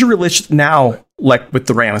 What is your relationship now like with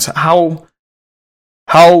the Rams? How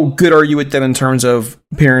good are you with them in terms of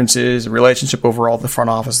appearances, relationship overall, the front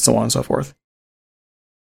office, and so on and so forth?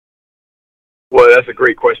 Well, that's a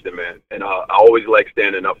great question, man. And I always like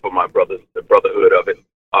standing up for my brothers, the brotherhood of it.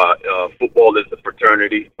 Football is a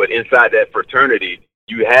fraternity, but inside that fraternity,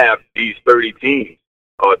 you have these 32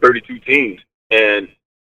 teams. And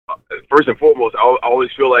first and foremost, I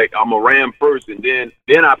always feel like I'm a Ram first, and then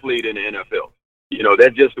I played in the NFL.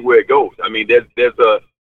 That's just the way it goes. I mean, there's a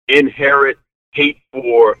inherent hate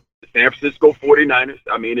for the San Francisco 49ers.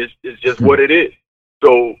 I mean, it's just what it is.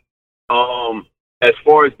 So, as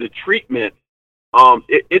far as the treatment,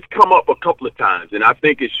 it's come up a couple of times, and I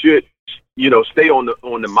think it should, stay on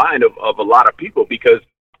the mind of a lot of people, because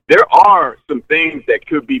there are some things that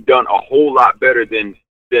could be done a whole lot better than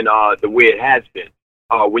the way it has been.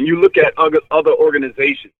 When you look at other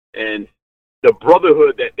organizations and the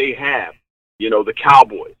brotherhood that they have, the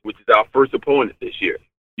Cowboys, which is our first opponent this year.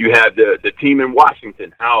 You have the team in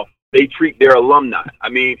Washington, how they treat their alumni. I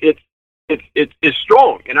mean, it's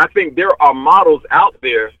strong, and I think there are models out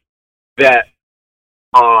there that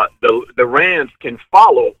the Rams can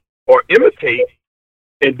follow or imitate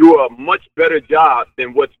and do a much better job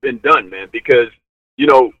than what's been done, man. Because,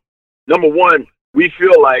 number one, we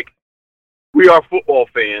feel like we are football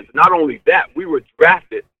fans. Not only that, we were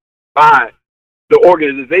drafted by the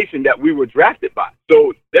organization that we were drafted by.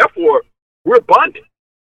 So, therefore, we're bonded.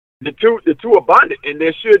 The two are bonded, and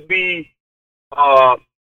there should be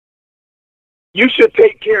you should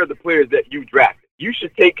take care of the players that you drafted. You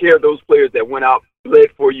should take care of those players that went out,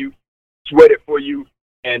 bled for you, sweated for you,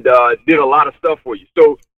 and did a lot of stuff for you.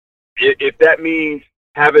 So if that means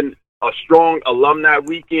having a strong alumni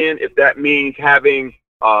weekend, if that means having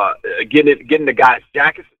getting the guys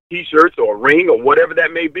jackets, T-shirts, or a ring, or whatever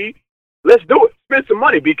that may be, let's do it. Spend some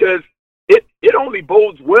money, because it only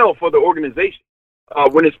bodes well for the organization.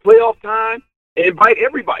 When it's playoff time, invite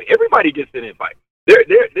everybody. Everybody gets an invite.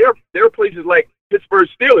 There are places like Pittsburgh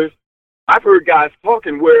Steelers. I've heard guys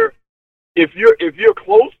talking where if you're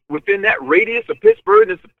close within that radius of Pittsburgh,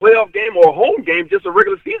 and it's a playoff game or a home game, just a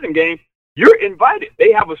regular season game, you're invited.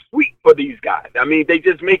 They have a suite for these guys. I mean, they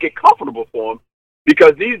just make it comfortable for them,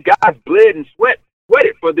 because these guys bled and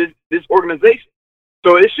sweated for this organization.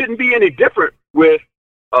 So it shouldn't be any different with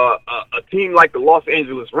a team like the Los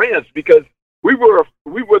Angeles Rams, because we were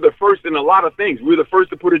the first in a lot of things. We were the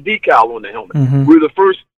first to put a decal on the helmet. Mm-hmm. We were the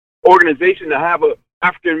first organization to have a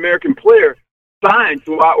African American player signed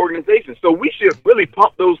to our organization. So we should really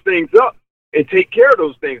pump those things up and take care of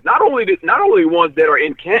those things. Not only ones that are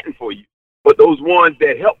in Canton for you, but those ones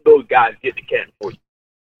that help those guys get to Canton for you.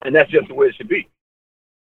 And that's just the way it should be.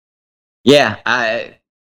 Yeah, I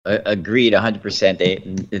agreed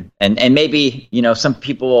 100%. And maybe, some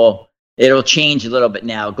people it'll change a little bit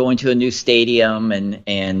now, going to a new stadium and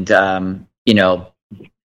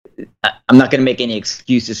I'm not going to make any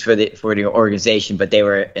excuses for the organization, but they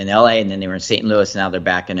were in LA, and then they were in St. Louis, and now they're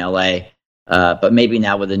back in LA. But maybe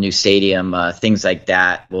now with a new stadium, things like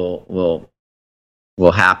that will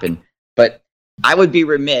happen. But I would be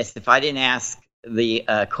remiss if I didn't ask the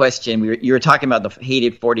question. You were talking about the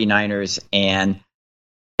hated 49ers, and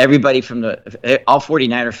everybody from all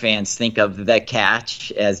 49er fans think of the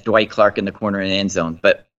catch as Dwight Clark in the corner in the end zone.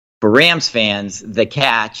 But for Rams fans, the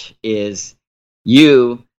catch is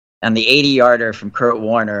you on the 80-yarder from Kurt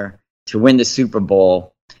Warner to win the Super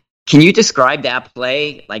Bowl. Can you describe that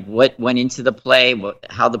play? Like, what went into the play,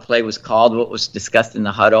 how the play was called, what was discussed in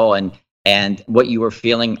the huddle, and what you were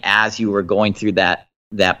feeling as you were going through that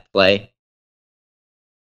play?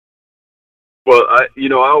 Well, I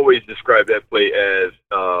always describe that play as,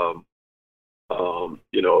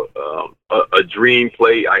 a dream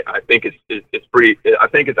play. I think it's pretty. I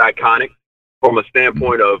think it's iconic from a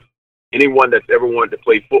standpoint of anyone that's ever wanted to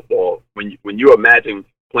play football. When you imagine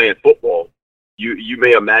playing football, you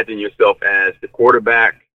may imagine yourself as the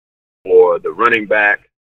quarterback or the running back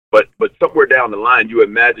But somewhere down the line, you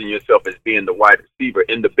imagine yourself as being the wide receiver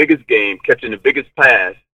in the biggest game, catching the biggest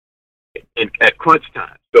pass at crunch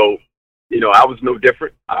time. So, I was no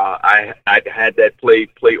different. I had that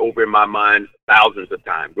play over in my mind thousands of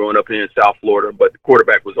times growing up here in South Florida, but the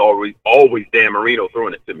quarterback was always Dan Marino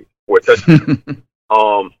throwing it to me for a touchdown.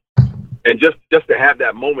 And just to have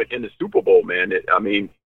that moment in the Super Bowl, man,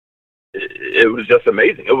 it was just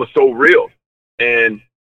amazing. It was so real. And,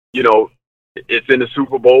 it's in the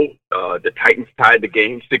Super Bowl. The Titans tied the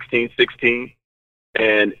game 16-16.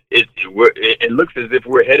 And it looks as if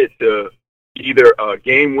we're headed to either a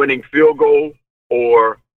game-winning field goal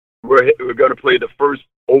or we're going to play the first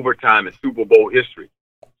overtime in Super Bowl history.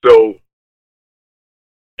 So,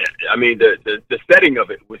 the setting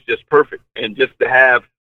of it was just perfect. And just to have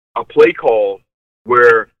a play call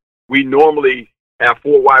where we normally have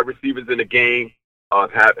 4 wide receivers in the game,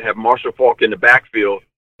 have Marshall Faulk in the backfield,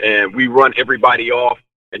 and we run everybody off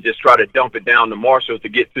and just try to dump it down to Marshall to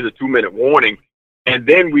get to the 2-minute warning, and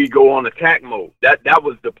then we go on attack mode. That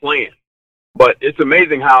was the plan. But it's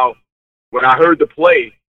amazing how when I heard the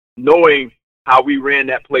play, knowing how we ran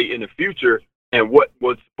that play in the future and what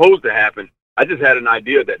was supposed to happen, I just had an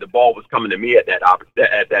idea that the ball was coming to me at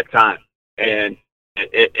that time, and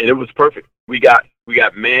it was perfect. We got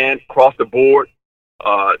man across the board.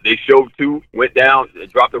 They showed 2, went down,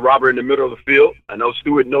 dropped the robber in the middle of the field. I know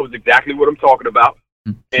Stewart knows exactly what I'm talking about.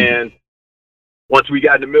 And once they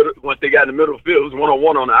got in the middle of the field, it was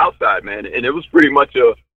 1-on-1 on the outside, man. And it was pretty much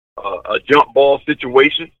a jump ball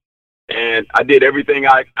situation. And I did everything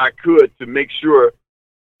I could to make sure,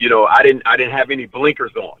 I didn't have any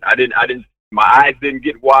blinkers on. My eyes didn't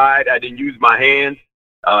get wide. I didn't use my hands,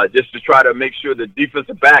 just to try to make sure the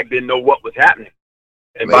defensive back didn't know what was happening.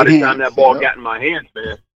 And by the time that ball got in my hands,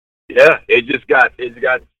 man, it just got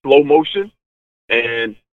slow motion.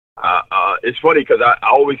 And it's funny because I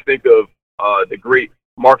always think of the great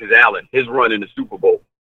Marcus Allen, his run in the Super Bowl,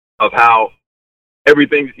 of how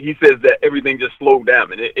he says that everything just slowed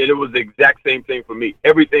down. And it was the exact same thing for me.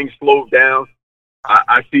 Everything slowed down.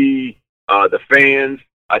 I see the fans.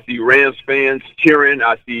 I see Rams fans cheering.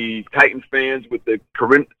 I see Titans fans with the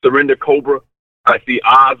Surrender Cobra. I see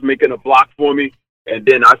Oz making a block for me. And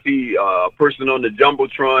then I see a person on the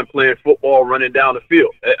Jumbotron playing football running down the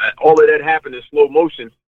field. All of that happened in slow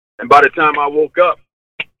motion. And by the time I woke up,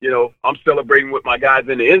 I'm celebrating with my guys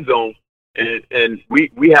in the end zone. And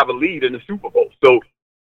we have a lead in the Super Bowl. So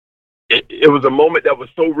it was a moment that was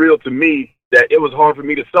so real to me that it was hard for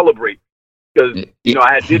me to celebrate because,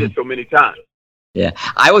 I had did it so many times. Yeah,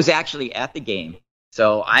 I was actually at the game.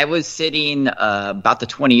 So I was sitting about the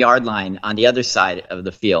 20-yard line on the other side of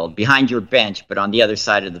the field, behind your bench, but on the other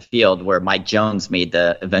side of the field where Mike Jones made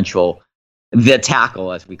the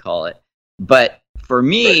tackle, as we call it. But for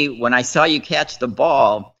me, when I saw you catch the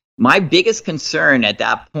ball, my biggest concern at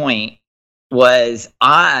that point was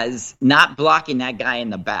Oz not blocking that guy in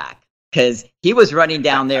the back because he was running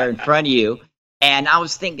down there in front of you. And I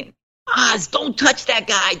was thinking, Oz, don't touch that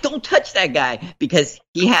guy because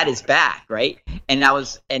he had his back, right? And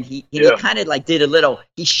he kind of like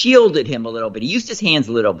he shielded him a little bit. He used his hands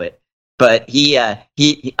a little bit, but he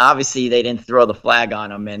obviously they didn't throw the flag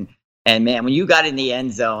on him. And man, when you got in the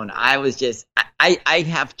end zone, I was just, I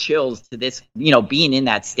have chills to this, being in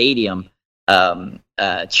that stadium,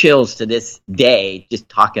 chills to this day, just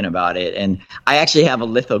talking about it. And I actually have a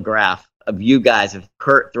lithograph of you guys, of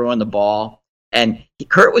Kurt throwing the ball. And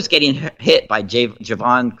Kurt was getting hit by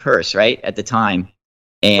Javon Curse, right, at the time.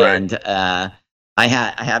 And right. I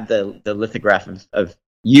have the lithograph of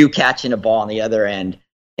you catching a ball on the other end.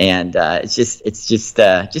 And it's just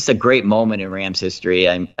a great moment in Rams history.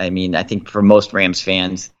 I mean, I think for most Rams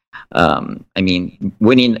fans, winning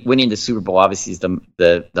the Super Bowl obviously is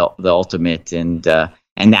the ultimate. And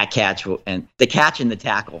that catch and the catch and the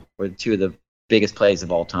tackle were 2 of the biggest plays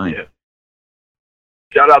of all time. Yeah.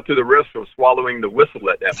 Shout out to the refs for swallowing the whistle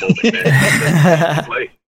at that moment,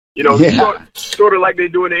 man. Sort of like they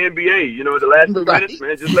do in the NBA. The last 2 minutes,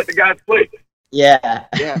 man, just let the guys play. Yeah.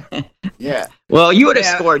 Well, you would have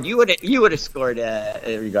scored. You would have scored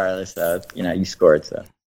regardless. You scored. So,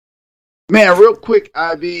 man, real quick,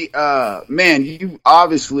 Ivy. Man, you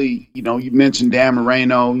obviously, you mentioned Dan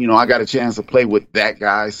Marino. I got a chance to play with that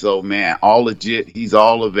guy. So, man, all legit. He's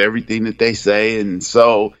all of everything that they say, and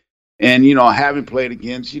so. And, having played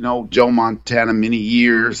against, Joe Montana many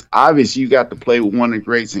years, obviously you got to play with one of the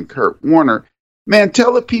greats in Kurt Warner. Man,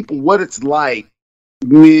 tell the people what it's like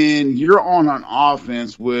when you're on an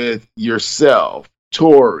offense with yourself,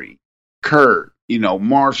 Torrey, Kurt,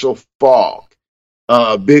 Marshall Faulk,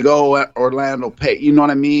 big old Orlando Pace. You know what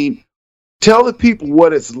I mean? Tell the people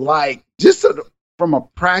what it's like just from a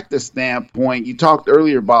practice standpoint, you talked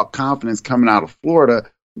earlier about confidence coming out of Florida.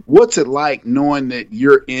 What's it like knowing that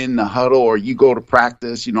you're in the huddle or you go to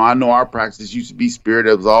practice? You know, I know our practice used to be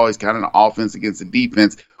spirited. It was always kind of the offense against the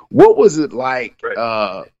defense. What was it like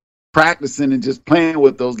practicing and just playing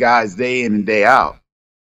with those guys day in and day out?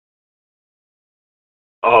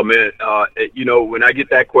 Oh, man. You know, when I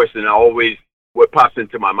get that question, what pops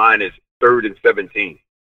into my mind is 3rd and 17.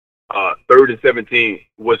 3rd and 17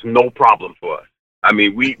 was no problem for us. I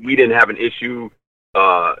mean, we didn't have an issue,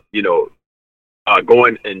 going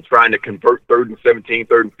and trying to convert 3rd and 17,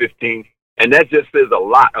 3rd and 15. And that just says a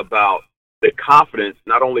lot about the confidence,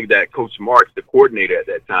 not only that Coach Marks, the coordinator at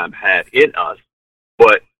that time, had in us,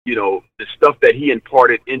 but, you know, the stuff that he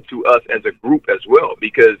imparted into us as a group as well.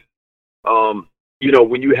 Because, you know,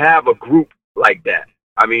 when you have a group like that,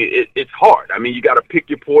 I mean, it's hard. I mean, you got to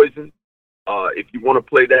pick your poison. If you want to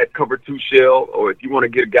play that cover 2 shell, or if you want to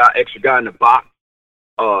get extra guy in the box,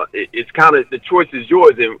 it's kind of, the choice is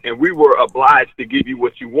yours, and we were obliged to give you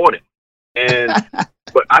what you wanted. And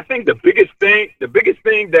but I think the biggest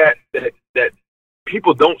thing that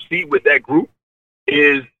people don't see with that group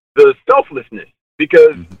is the selflessness,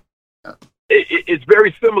 because it's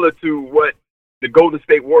very similar to what the Golden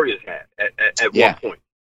State Warriors had at one point.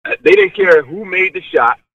 They didn't care who made the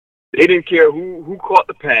shot, they didn't care who caught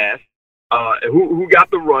the pass, who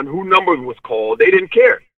got the run, who number was called. They didn't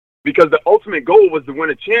care, because the ultimate goal was to win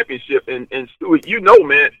a championship. And Stuart, you know,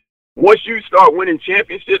 man, once you start winning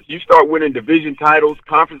championships, you start winning division titles,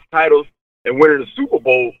 conference titles, and winning the Super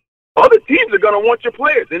Bowl, other teams are going to want your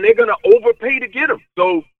players, and they're going to overpay to get them.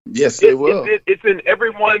 So yes, they will. It's in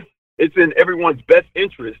everyone's best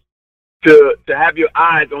interest to have your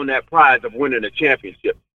eyes on that prize of winning a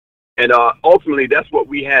championship. And ultimately, that's what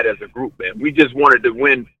we had as a group, man. We just wanted to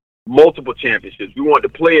win multiple championships. We wanted to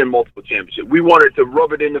play in multiple championships. We wanted to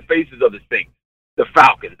rub it in the faces of the Saints, the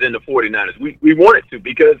Falcons, and the 49ers. We wanted to,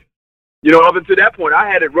 because, you know, up until that point, I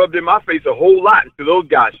had it rubbed in my face a whole lot until those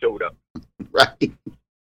guys showed up. Right.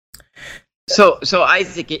 So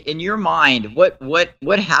Isaac, in your mind,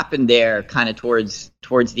 what happened there kind of towards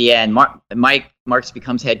the end? Mike Marks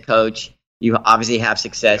becomes head coach. You obviously have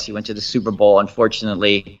success. You went to the Super Bowl.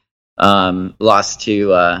 Unfortunately, lost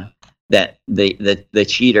to the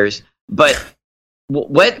cheaters. But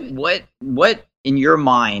what in your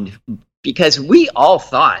mind? Because we all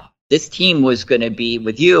thought this team was going to be,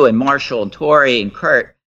 with you and Marshall and Torrey and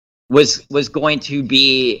Kurt, was going to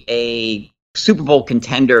be a Super Bowl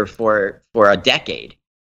contender for a decade.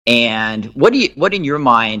 And what in your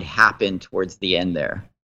mind happened towards the end there?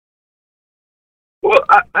 Well,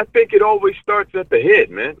 I think it always starts at the head,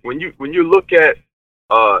 man. When you look at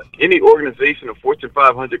any organization, a Fortune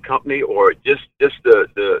 500 company, or just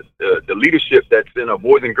the leadership that's in a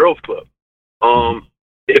Boys and Girls Club,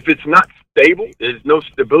 if it's not stable, there's no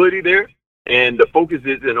stability there, and the focus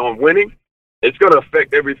isn't on winning, it's going to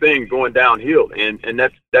affect everything going downhill. And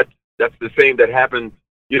that's the same that happened,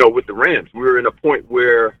 you know, with the Rams. We were in a point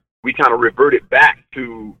where we kind of reverted back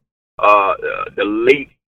to the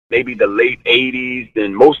late 80s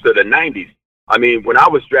and most of the 90s. I mean, when I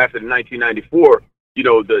was drafted in 1994, you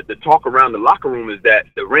know, the talk around the locker room is that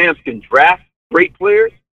the Rams can draft great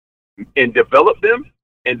players and develop them,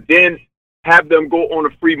 and then have them go on a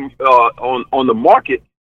free on the market.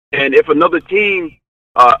 And if another team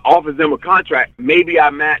offers them a contract, maybe I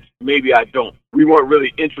match, maybe I don't. We weren't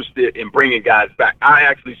really interested in bringing guys back. I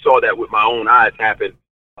actually saw that with my own eyes happen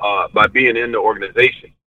by being in the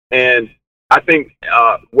organization. And I think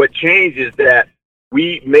what changed is that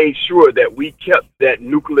we made sure that we kept that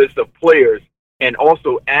nucleus of players and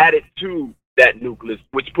also added to that nucleus,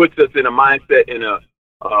 which puts us in a mindset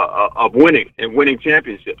of winning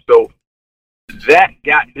championships. So that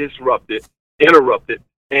got interrupted,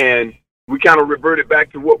 and we kind of reverted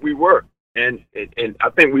back to what we were. And I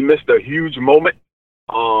think we missed a huge moment.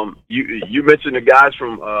 You mentioned the guys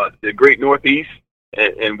from the Great Northeast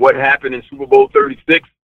and what happened in Super Bowl 36,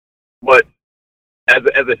 but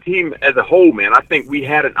as a team as a whole, man, I think we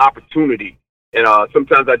had an opportunity. And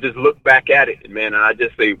sometimes I just look back at it, man, and I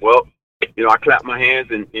just say, well, you know, I clap my hands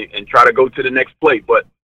and try to go to the next play. But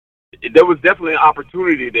there was definitely an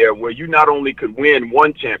opportunity there where you not only could win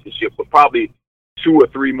one championship, but probably 2 or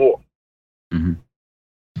 3 more. Mm-hmm.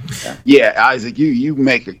 Yeah, Isaac, you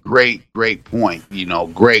make a great point, you know,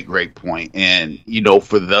 great point. And, you know,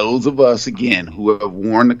 for those of us, again, who have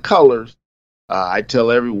worn the colors, I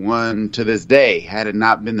tell everyone to this day, had it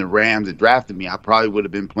not been the Rams that drafted me, I probably would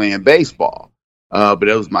have been playing baseball. But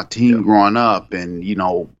it was my team growing up. And, you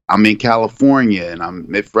know, I'm in California and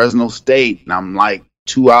I'm at Fresno State and I'm like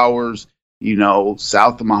 2 hours, you know,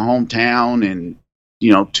 south of my hometown. And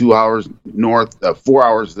 2 hours north, 4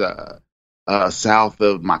 hours south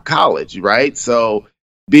of my college, right? So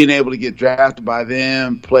being able to get drafted by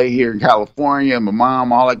them, play here in California, my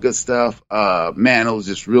mom, all that good stuff, man, it was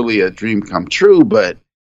just really a dream come true. But,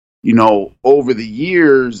 over the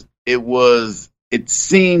years, it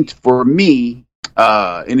seemed for me,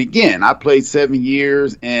 and again, I played 7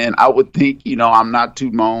 years, and I would think, I'm not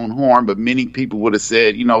tooting my own horn, but many people would have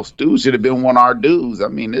said, Stu should have been one of our dudes. I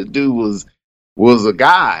mean, this dude was a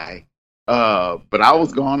guy. But I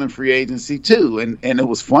was gone in free agency too, and it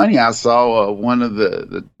was funny. I saw one of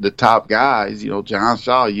the top guys, John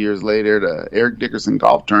Shaw, years later, the Eric Dickerson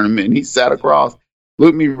golf tournament, and he sat across,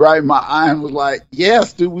 looked me right in my eye, and was like,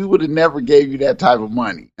 "Yes, dude, we would have never gave you that type of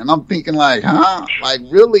money." And I'm thinking, like, huh? Like,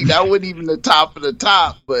 really? That wasn't even the top of the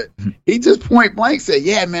top. But he just point blank said,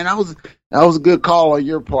 "Yeah, man, that was a good call on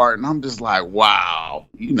your part." And I'm just like, wow,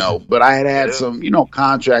 But I had some,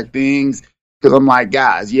 contract things. Because I'm like,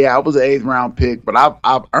 guys, I was an 8th round pick, but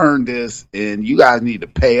I've earned this, and you guys need to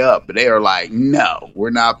pay up. But they are like, no,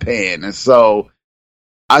 we're not paying. And so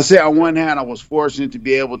I say on one hand, I was fortunate to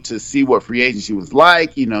be able to see what free agency was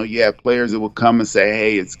like. You have players that will come and say,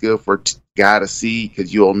 hey, it's good for a guy to see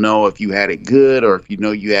because you'll know if you had it good or if you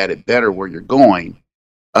had it better where you're going.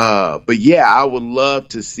 But I would love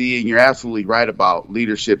to see, and you're absolutely right about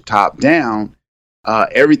leadership top down.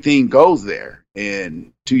 Everything goes there.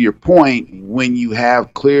 And to your point, when you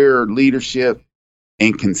have clear leadership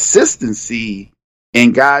and consistency,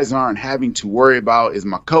 and guys aren't having to worry about, is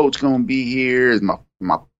my coach going to be here? Is my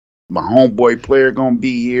homeboy player going to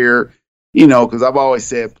be here? Because I've always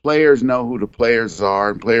said players know who the players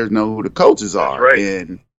are and players know who the coaches are. That's right.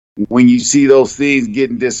 And when you see those things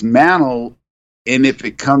getting dismantled, and if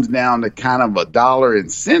it comes down to kind of a dollar and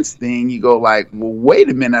cents thing, you go like, well, wait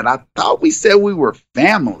a minute. I thought we said we were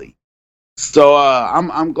family. So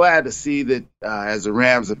I'm glad to see that as the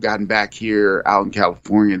Rams have gotten back here out in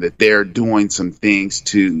California, that they're doing some things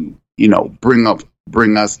to,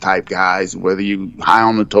 bring us type guys, whether you high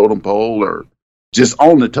on the totem pole or just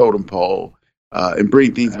on the totem pole, and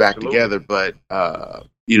bring things back together. But,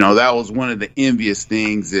 that was one of the envious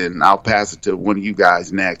things, and I'll pass it to one of you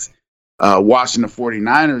guys next. Watching the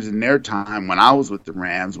 49ers in their time when I was with the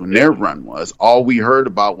Rams, when their run was, all we heard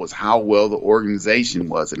about was how well the organization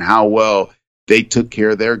was and how well they took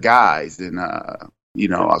care of their guys. And,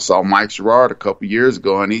 I saw Mike Sherrard a couple years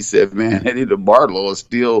ago, and he said, man, Eddie DeBartolo is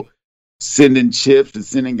still sending chips and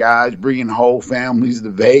sending guys, bringing whole families to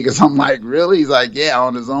Vegas. I'm like, really? He's like, yeah,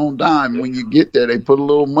 on his own dime. When you get there, they put a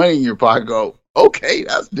little money in your pocket. Go, okay,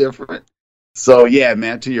 that's different. So, yeah,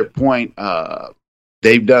 man, to your point,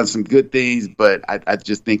 they've done some good things, but I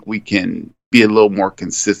just think we can be a little more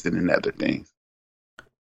consistent in other things.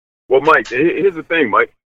 Well, Mike, here's the thing,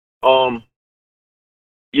 Mike. Who's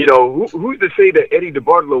to say that Eddie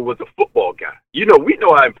DeBartolo was a football guy? We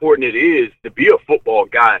know how important it is to be a football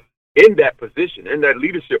guy in that position, in that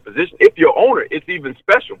leadership position. If you're owner, it's even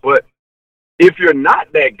special. But if you're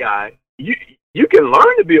not that guy, you can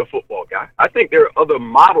learn to be a football guy. I think there are other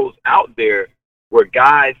models out there where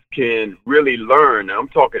guys can really learn. Now, I'm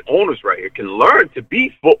talking owners right here, can learn to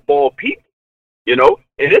be football people, and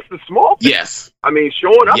it's the small things. Yes. I mean,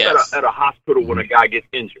 showing up at a hospital when a guy gets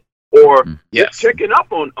injured, or just checking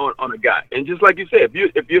up on a guy. And just like you said,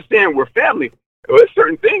 if you're saying we're family, there's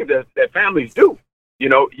certain things that families do.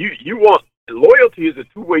 You want, loyalty is a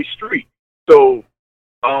two-way street. So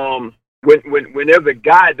when there's a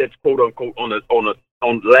guy that's quote unquote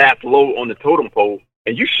on last low on the totem pole,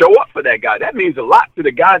 and you show up for that guy, that means a lot to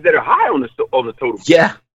the guys that are high on the totem pole.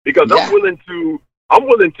 Yeah. Because I'm willing to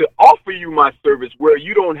offer you my service where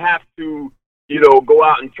you don't have to, go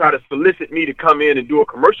out and try to solicit me to come in and do a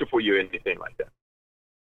commercial for you or anything like that.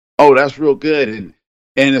 Oh, that's real good. And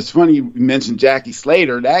it's funny you mentioned Jackie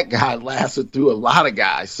Slater. That guy lasted through a lot of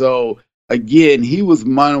guys. So again, he was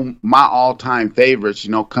my all-time favorites,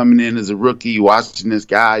 coming in as a rookie, watching this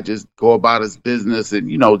guy just go about his business.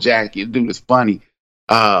 And, Jackie, the dude is funny.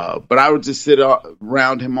 But I would just sit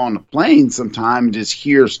around him on the plane sometime and just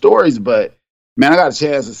hear stories. But, man, I got a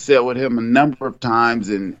chance to sit with him a number of times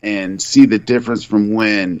and see the difference from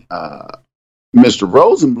when Mr.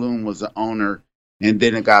 Rosenblum was the owner, and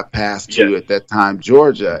then it got passed to, at that time,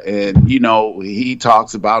 Georgia. And, he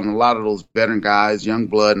talks about, and a lot of those veteran guys, young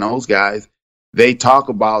blood and those guys, they talk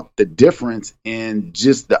about the difference in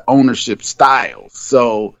just the ownership styles.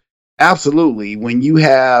 So, absolutely. When you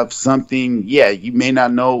have something, you may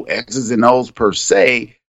not know X's and O's per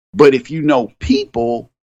se, but if you know people,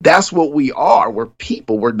 that's what we are. We're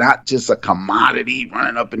people. We're not just a commodity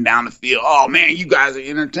running up and down the field. Oh, man, you guys are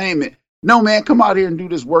entertainment. No, man, come out here and do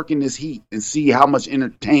this work in this heat and see how much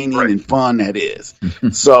entertaining and fun that is.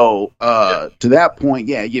 So to that point,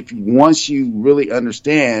 yeah, once you really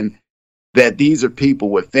understand that these are people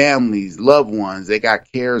with families, loved ones, they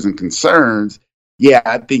got cares and concerns, yeah,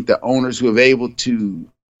 I think the owners who have able to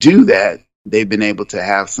do that, they've been able to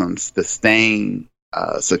have some sustained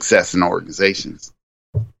success in organizations.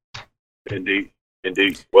 Indeed.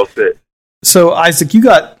 Well said. So, Isaac, you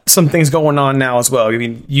got some things going on now as well. I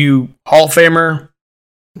mean, you Hall of Famer,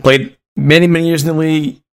 played many, many years in the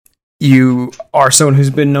league. You are someone who's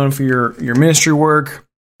been known for your ministry work.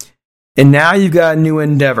 And now you've got a new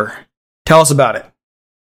endeavor. Tell us about it.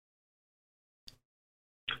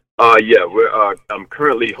 I'm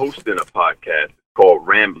currently hosting a podcast called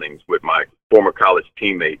Ramblings with my former college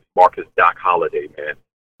teammate, Marcus Doc Holliday, man.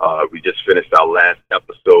 We just finished our last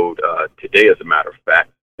episode today, as a matter of fact.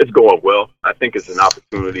 It's going well. I think it's an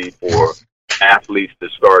opportunity for athletes to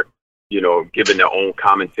start, giving their own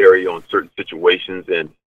commentary on certain situations. And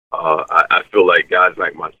I feel like guys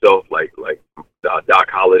like myself, like Doc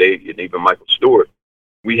Holliday and even Michael Stewart,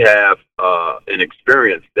 we have an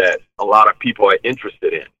experience that a lot of people are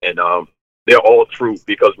interested in. And they're all true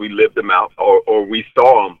because we lived them out or we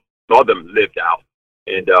saw them lived out.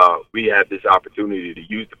 And we have this opportunity to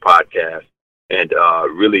use the podcast and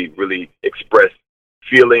really, really express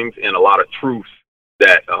feelings and a lot of truths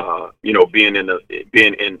that being in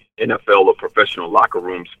NFL or professional locker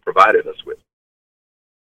rooms provided us with.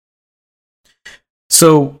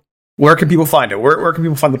 So, where can people find it? Where can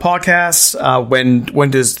people find the podcast? When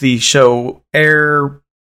does the show air?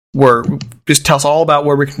 Just tell us all about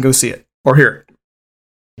where we can go see it or hear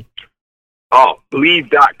it. Oh,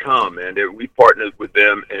 Believe.com, man. We partnered with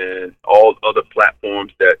them and all other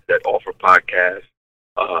platforms that offer podcasts.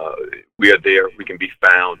 We are there. We can be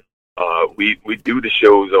found. We do the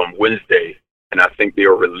shows on Wednesday, and I think they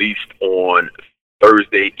are released on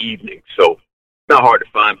Thursday evening. So it's not hard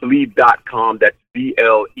to find. Believe.com. That's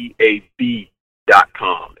BLEAB.com.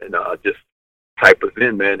 And just type us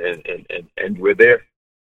in, man, and we're there.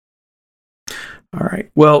 All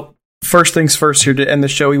right. Well, first things first here to end the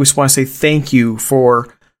show, we just want to say thank you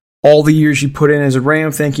for all the years you put in as a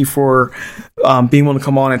Ram. Thank you for being able to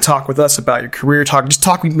come on and talk with us about your career.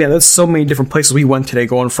 Man, there's so many different places we went today,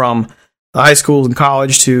 going from high school and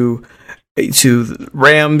college to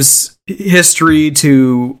Rams history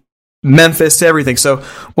to Memphis to everything. So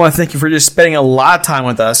I want to thank you for just spending a lot of time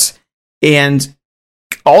with us. And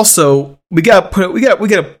also, we gotta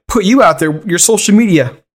put you out there, your social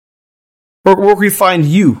media. Where can we find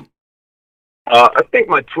you? I think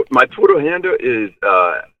my Twitter handle is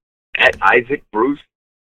at Isaac Bruce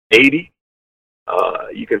 80.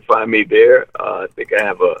 You can find me there. I think I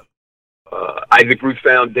have a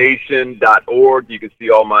IsaacBruceFoundation.org. You can see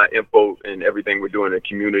all my info and everything we're doing in the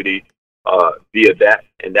community via that.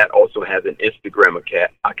 And that also has an Instagram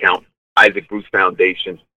account, Isaac Bruce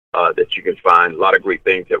Foundation, that you can find. A lot of great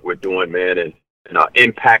things that we're doing, man, and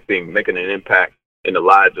making an impact in the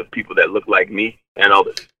lives of people that look like me and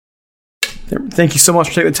others. Thank you so much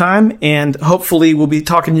for taking the time, and hopefully we'll be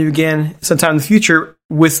talking to you again sometime in the future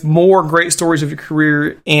with more great stories of your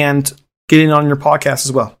career and getting on your podcast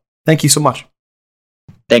as well. Thank you so much.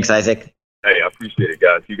 Thanks, Isaac. Hey, I appreciate it,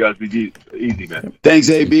 guys. You guys be easy, man. Thanks,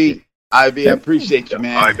 AB. IB, I appreciate you,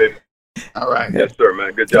 man. All right, baby. All right. Yes, sir,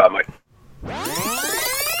 man. Good job, Mike.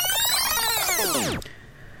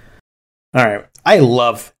 All right. I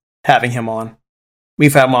love having him on.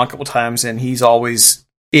 We've had him on a couple times, and he's always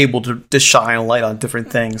able to shine a light on different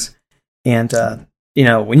things. And,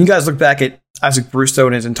 when you guys look back at Isaac Bruce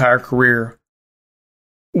and his entire career,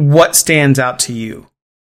 what stands out to you?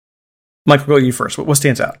 Michael, go to you first. What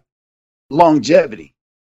stands out? Longevity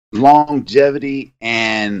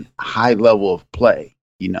and high level of play.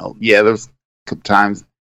 There's times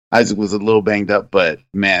Isaac was a little banged up, but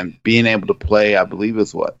man, being able to play, I believe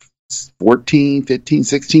it was 14, 15,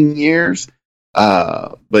 16 years.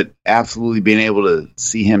 But absolutely being able to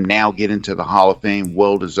see him now get into the Hall of Fame,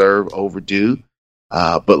 well deserved, overdue.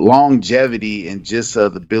 But longevity and just the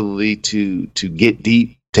ability to get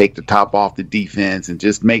deep, take the top off the defense, and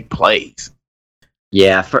just make plays.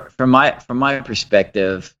 Yeah, from my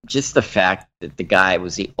perspective, just the fact that the guy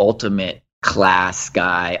was the ultimate class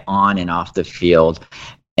guy on and off the field,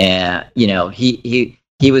 and he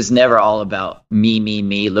was never all about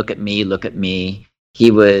me. Look at me. He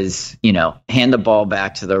was, hand the ball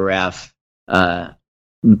back to the ref.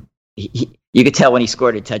 You could tell when he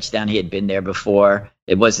scored a touchdown, he had been there before.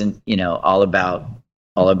 It wasn't, all about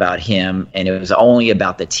him, and it was only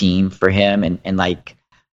about the team for him. And like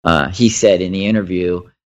he said in the interview,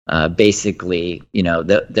 basically,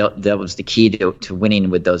 that was the key to winning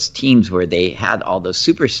with those teams where they had all those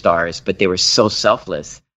superstars, but they were so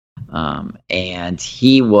selfless. And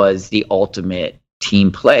he was the ultimate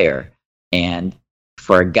team player. And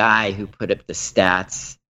for a guy who put up the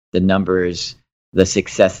stats, the numbers, the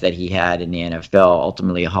success that he had in the NFL,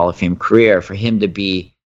 ultimately a Hall of Fame career, for him to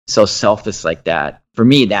be so selfless like that, for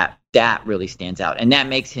me, that really stands out. And that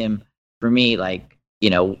makes him, for me, like,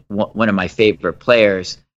 one of my favorite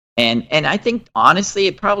players. And I think, honestly,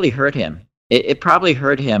 it probably hurt him. It probably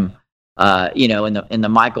hurt him, in the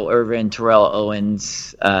Michael Irvin, Terrell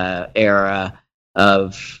Owens era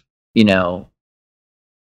of,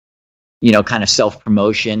 kind of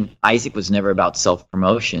self-promotion. Isaac was never about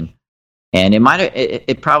self-promotion. And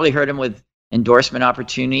it probably hurt him with endorsement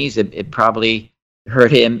opportunities. It probably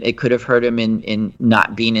hurt him. It could have hurt him in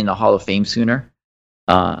not being in the Hall of Fame sooner.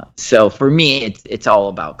 So for me, it's all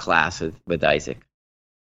about class with Isaac.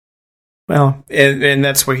 Well, and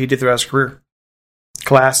that's what he did throughout his career.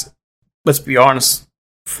 Class, let's be honest,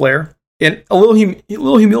 flair, and a little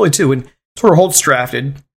humility too. When Torrey Holt's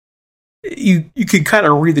drafted, you could kind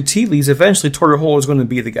of read the tea leaves. Eventually, Torrey Holt is going to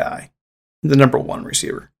be the guy, the number one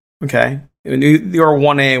receiver. Okay, and they are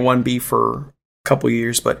 1A, 1B for a couple of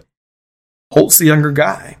years, but Holt's the younger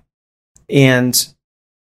guy, and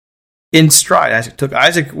in stride,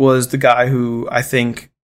 Isaac was the guy who I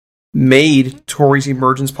think made Torrey's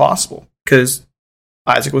emergence possible, because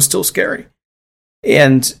Isaac was still scary.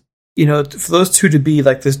 And, for those two to be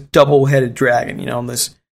like this double-headed dragon,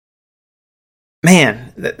 this,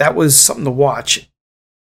 man, that was something to watch.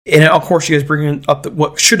 And of course, you guys bringing up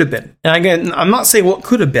what should have been. And again, I'm not saying what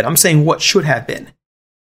could have been, I'm saying what should have been.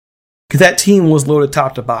 Because that team was loaded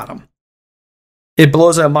top to bottom. It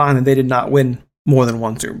blows my mind that they did not win more than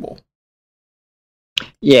one Super Bowl.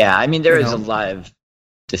 Yeah, I mean, there is a lot of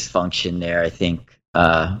dysfunction there, I think.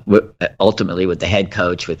 Ultimately, with the head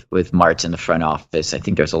coach, with Martz in the front office, I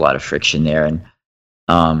think there's a lot of friction there. And,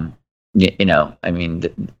 I mean,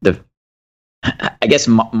 I guess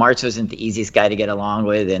Martz wasn't the easiest guy to get along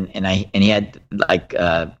with, and he had, like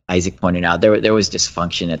Isaac pointed out, there was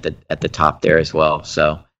dysfunction at the top there as well.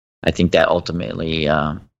 So I think that ultimately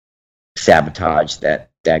sabotaged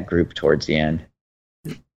that group towards the end.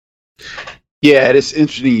 Yeah, it's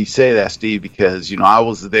interesting you say that, Steve, because, I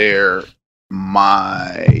was there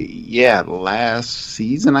last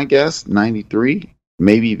season, I guess, 93,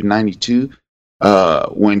 maybe even 92,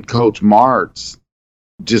 when Coach Martz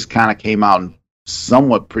just kind of came out and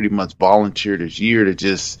somewhat pretty much volunteered his year to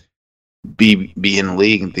just be in the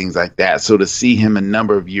league and things like that. So to see him a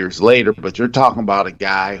number of years later, but you're talking about a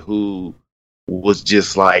guy who was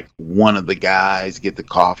just like one of the guys, get the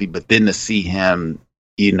coffee, but then to see him,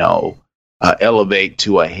 elevate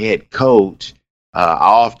to a head coach, I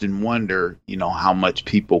often wonder, how much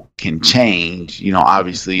people can change.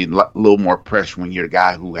 Obviously a little more pressure when you're a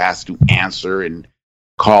guy who has to answer and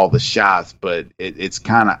call the shots, but it's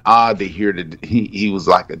kind of odd to hear that he was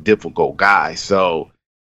like a difficult guy. So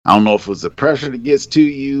I don't know if it was the pressure that gets to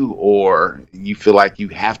you or you feel like you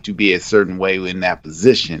have to be a certain way in that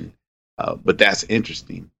position. But that's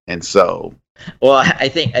interesting. And so, well, I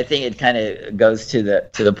think it kind of goes to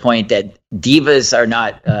the point that divas are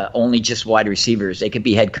not only just wide receivers; they could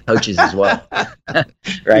be head coaches as well,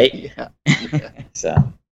 right? Yeah.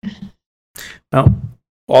 So, well,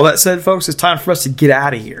 all that said, folks, it's time for us to get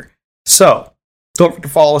out of here. So, don't forget to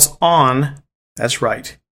follow us on, that's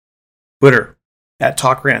right, Twitter at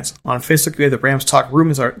Talk Rams. On Facebook, we have the Rams Talk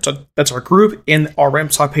Room. That's our group and our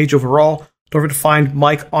Rams Talk page overall. Don't forget to find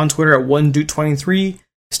Mike on Twitter at OneDude23.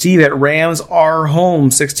 Steve at Rams R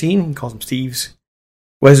Home 16. He calls him Steve's.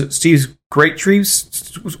 Was it Steve's Great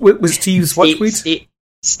Tweets? Was Steve's what tweets?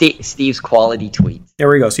 Steve's Quality Tweets. There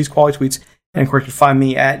we go. Steve's Quality Tweets. And of course, you can find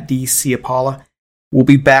me at DC Apollo. We'll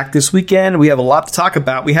be back this weekend. We have a lot to talk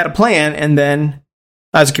about. We had a plan, and then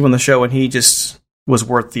Isaac came on the show, and he just was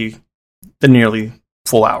worth the nearly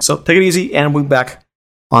full hour. So take it easy, and we'll be back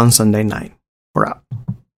on Sunday night. We're out.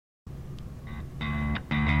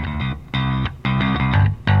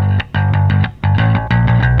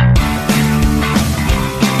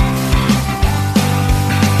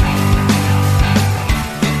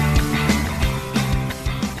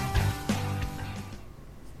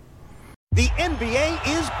 The NBA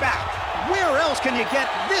is back. Where else can you get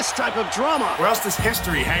this type of drama? Where else does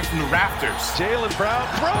history hang from the rafters? Jaylen Brown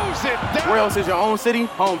throws it down. Where else is your own city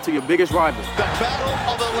home to your biggest rival? The battle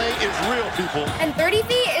of the lane is real, people. And 30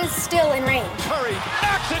 feet is still in range. Curry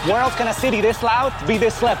knocks it. Where else can a city this loud be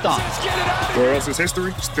this slept on? Where else is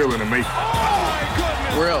history still in the making? Oh, my goodness.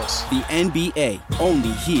 Where else? The NBA,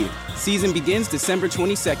 only here. Season begins December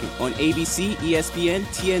 22nd on ABC, ESPN,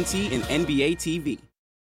 TNT, and NBA TV.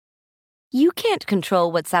 You can't control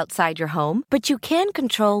what's outside your home, but you can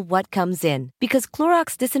control what comes in. Because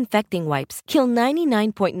Clorox disinfecting wipes kill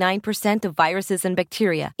 99.9% of viruses and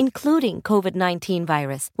bacteria, including COVID-19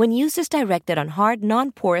 virus, when used as directed on hard,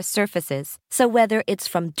 non-porous surfaces. So whether it's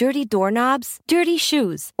from dirty doorknobs, dirty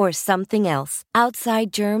shoes, or something else,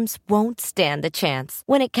 outside germs won't stand a chance.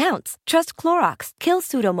 When it counts, trust Clorox. Kill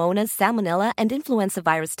Pseudomonas, Salmonella, and influenza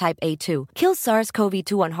virus type A2. Kill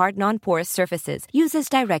SARS-CoV-2 on hard, non-porous surfaces. Use as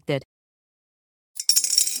directed.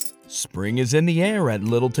 Spring is in the air at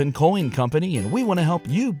Littleton Coin Company, and we want to help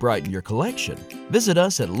you brighten your collection. Visit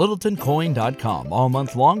us at littletoncoin.com all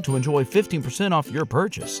month long to enjoy 15% off your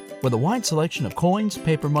purchase. With a wide selection of coins,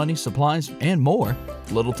 paper money, supplies, and more,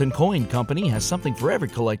 Littleton Coin Company has something for every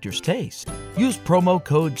collector's taste. Use promo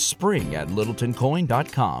code SPRING at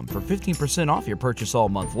littletoncoin.com for 15% off your purchase all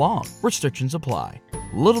month long. Restrictions apply.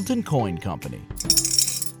 Littleton Coin Company.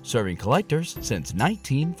 Serving collectors since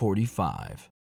 1945.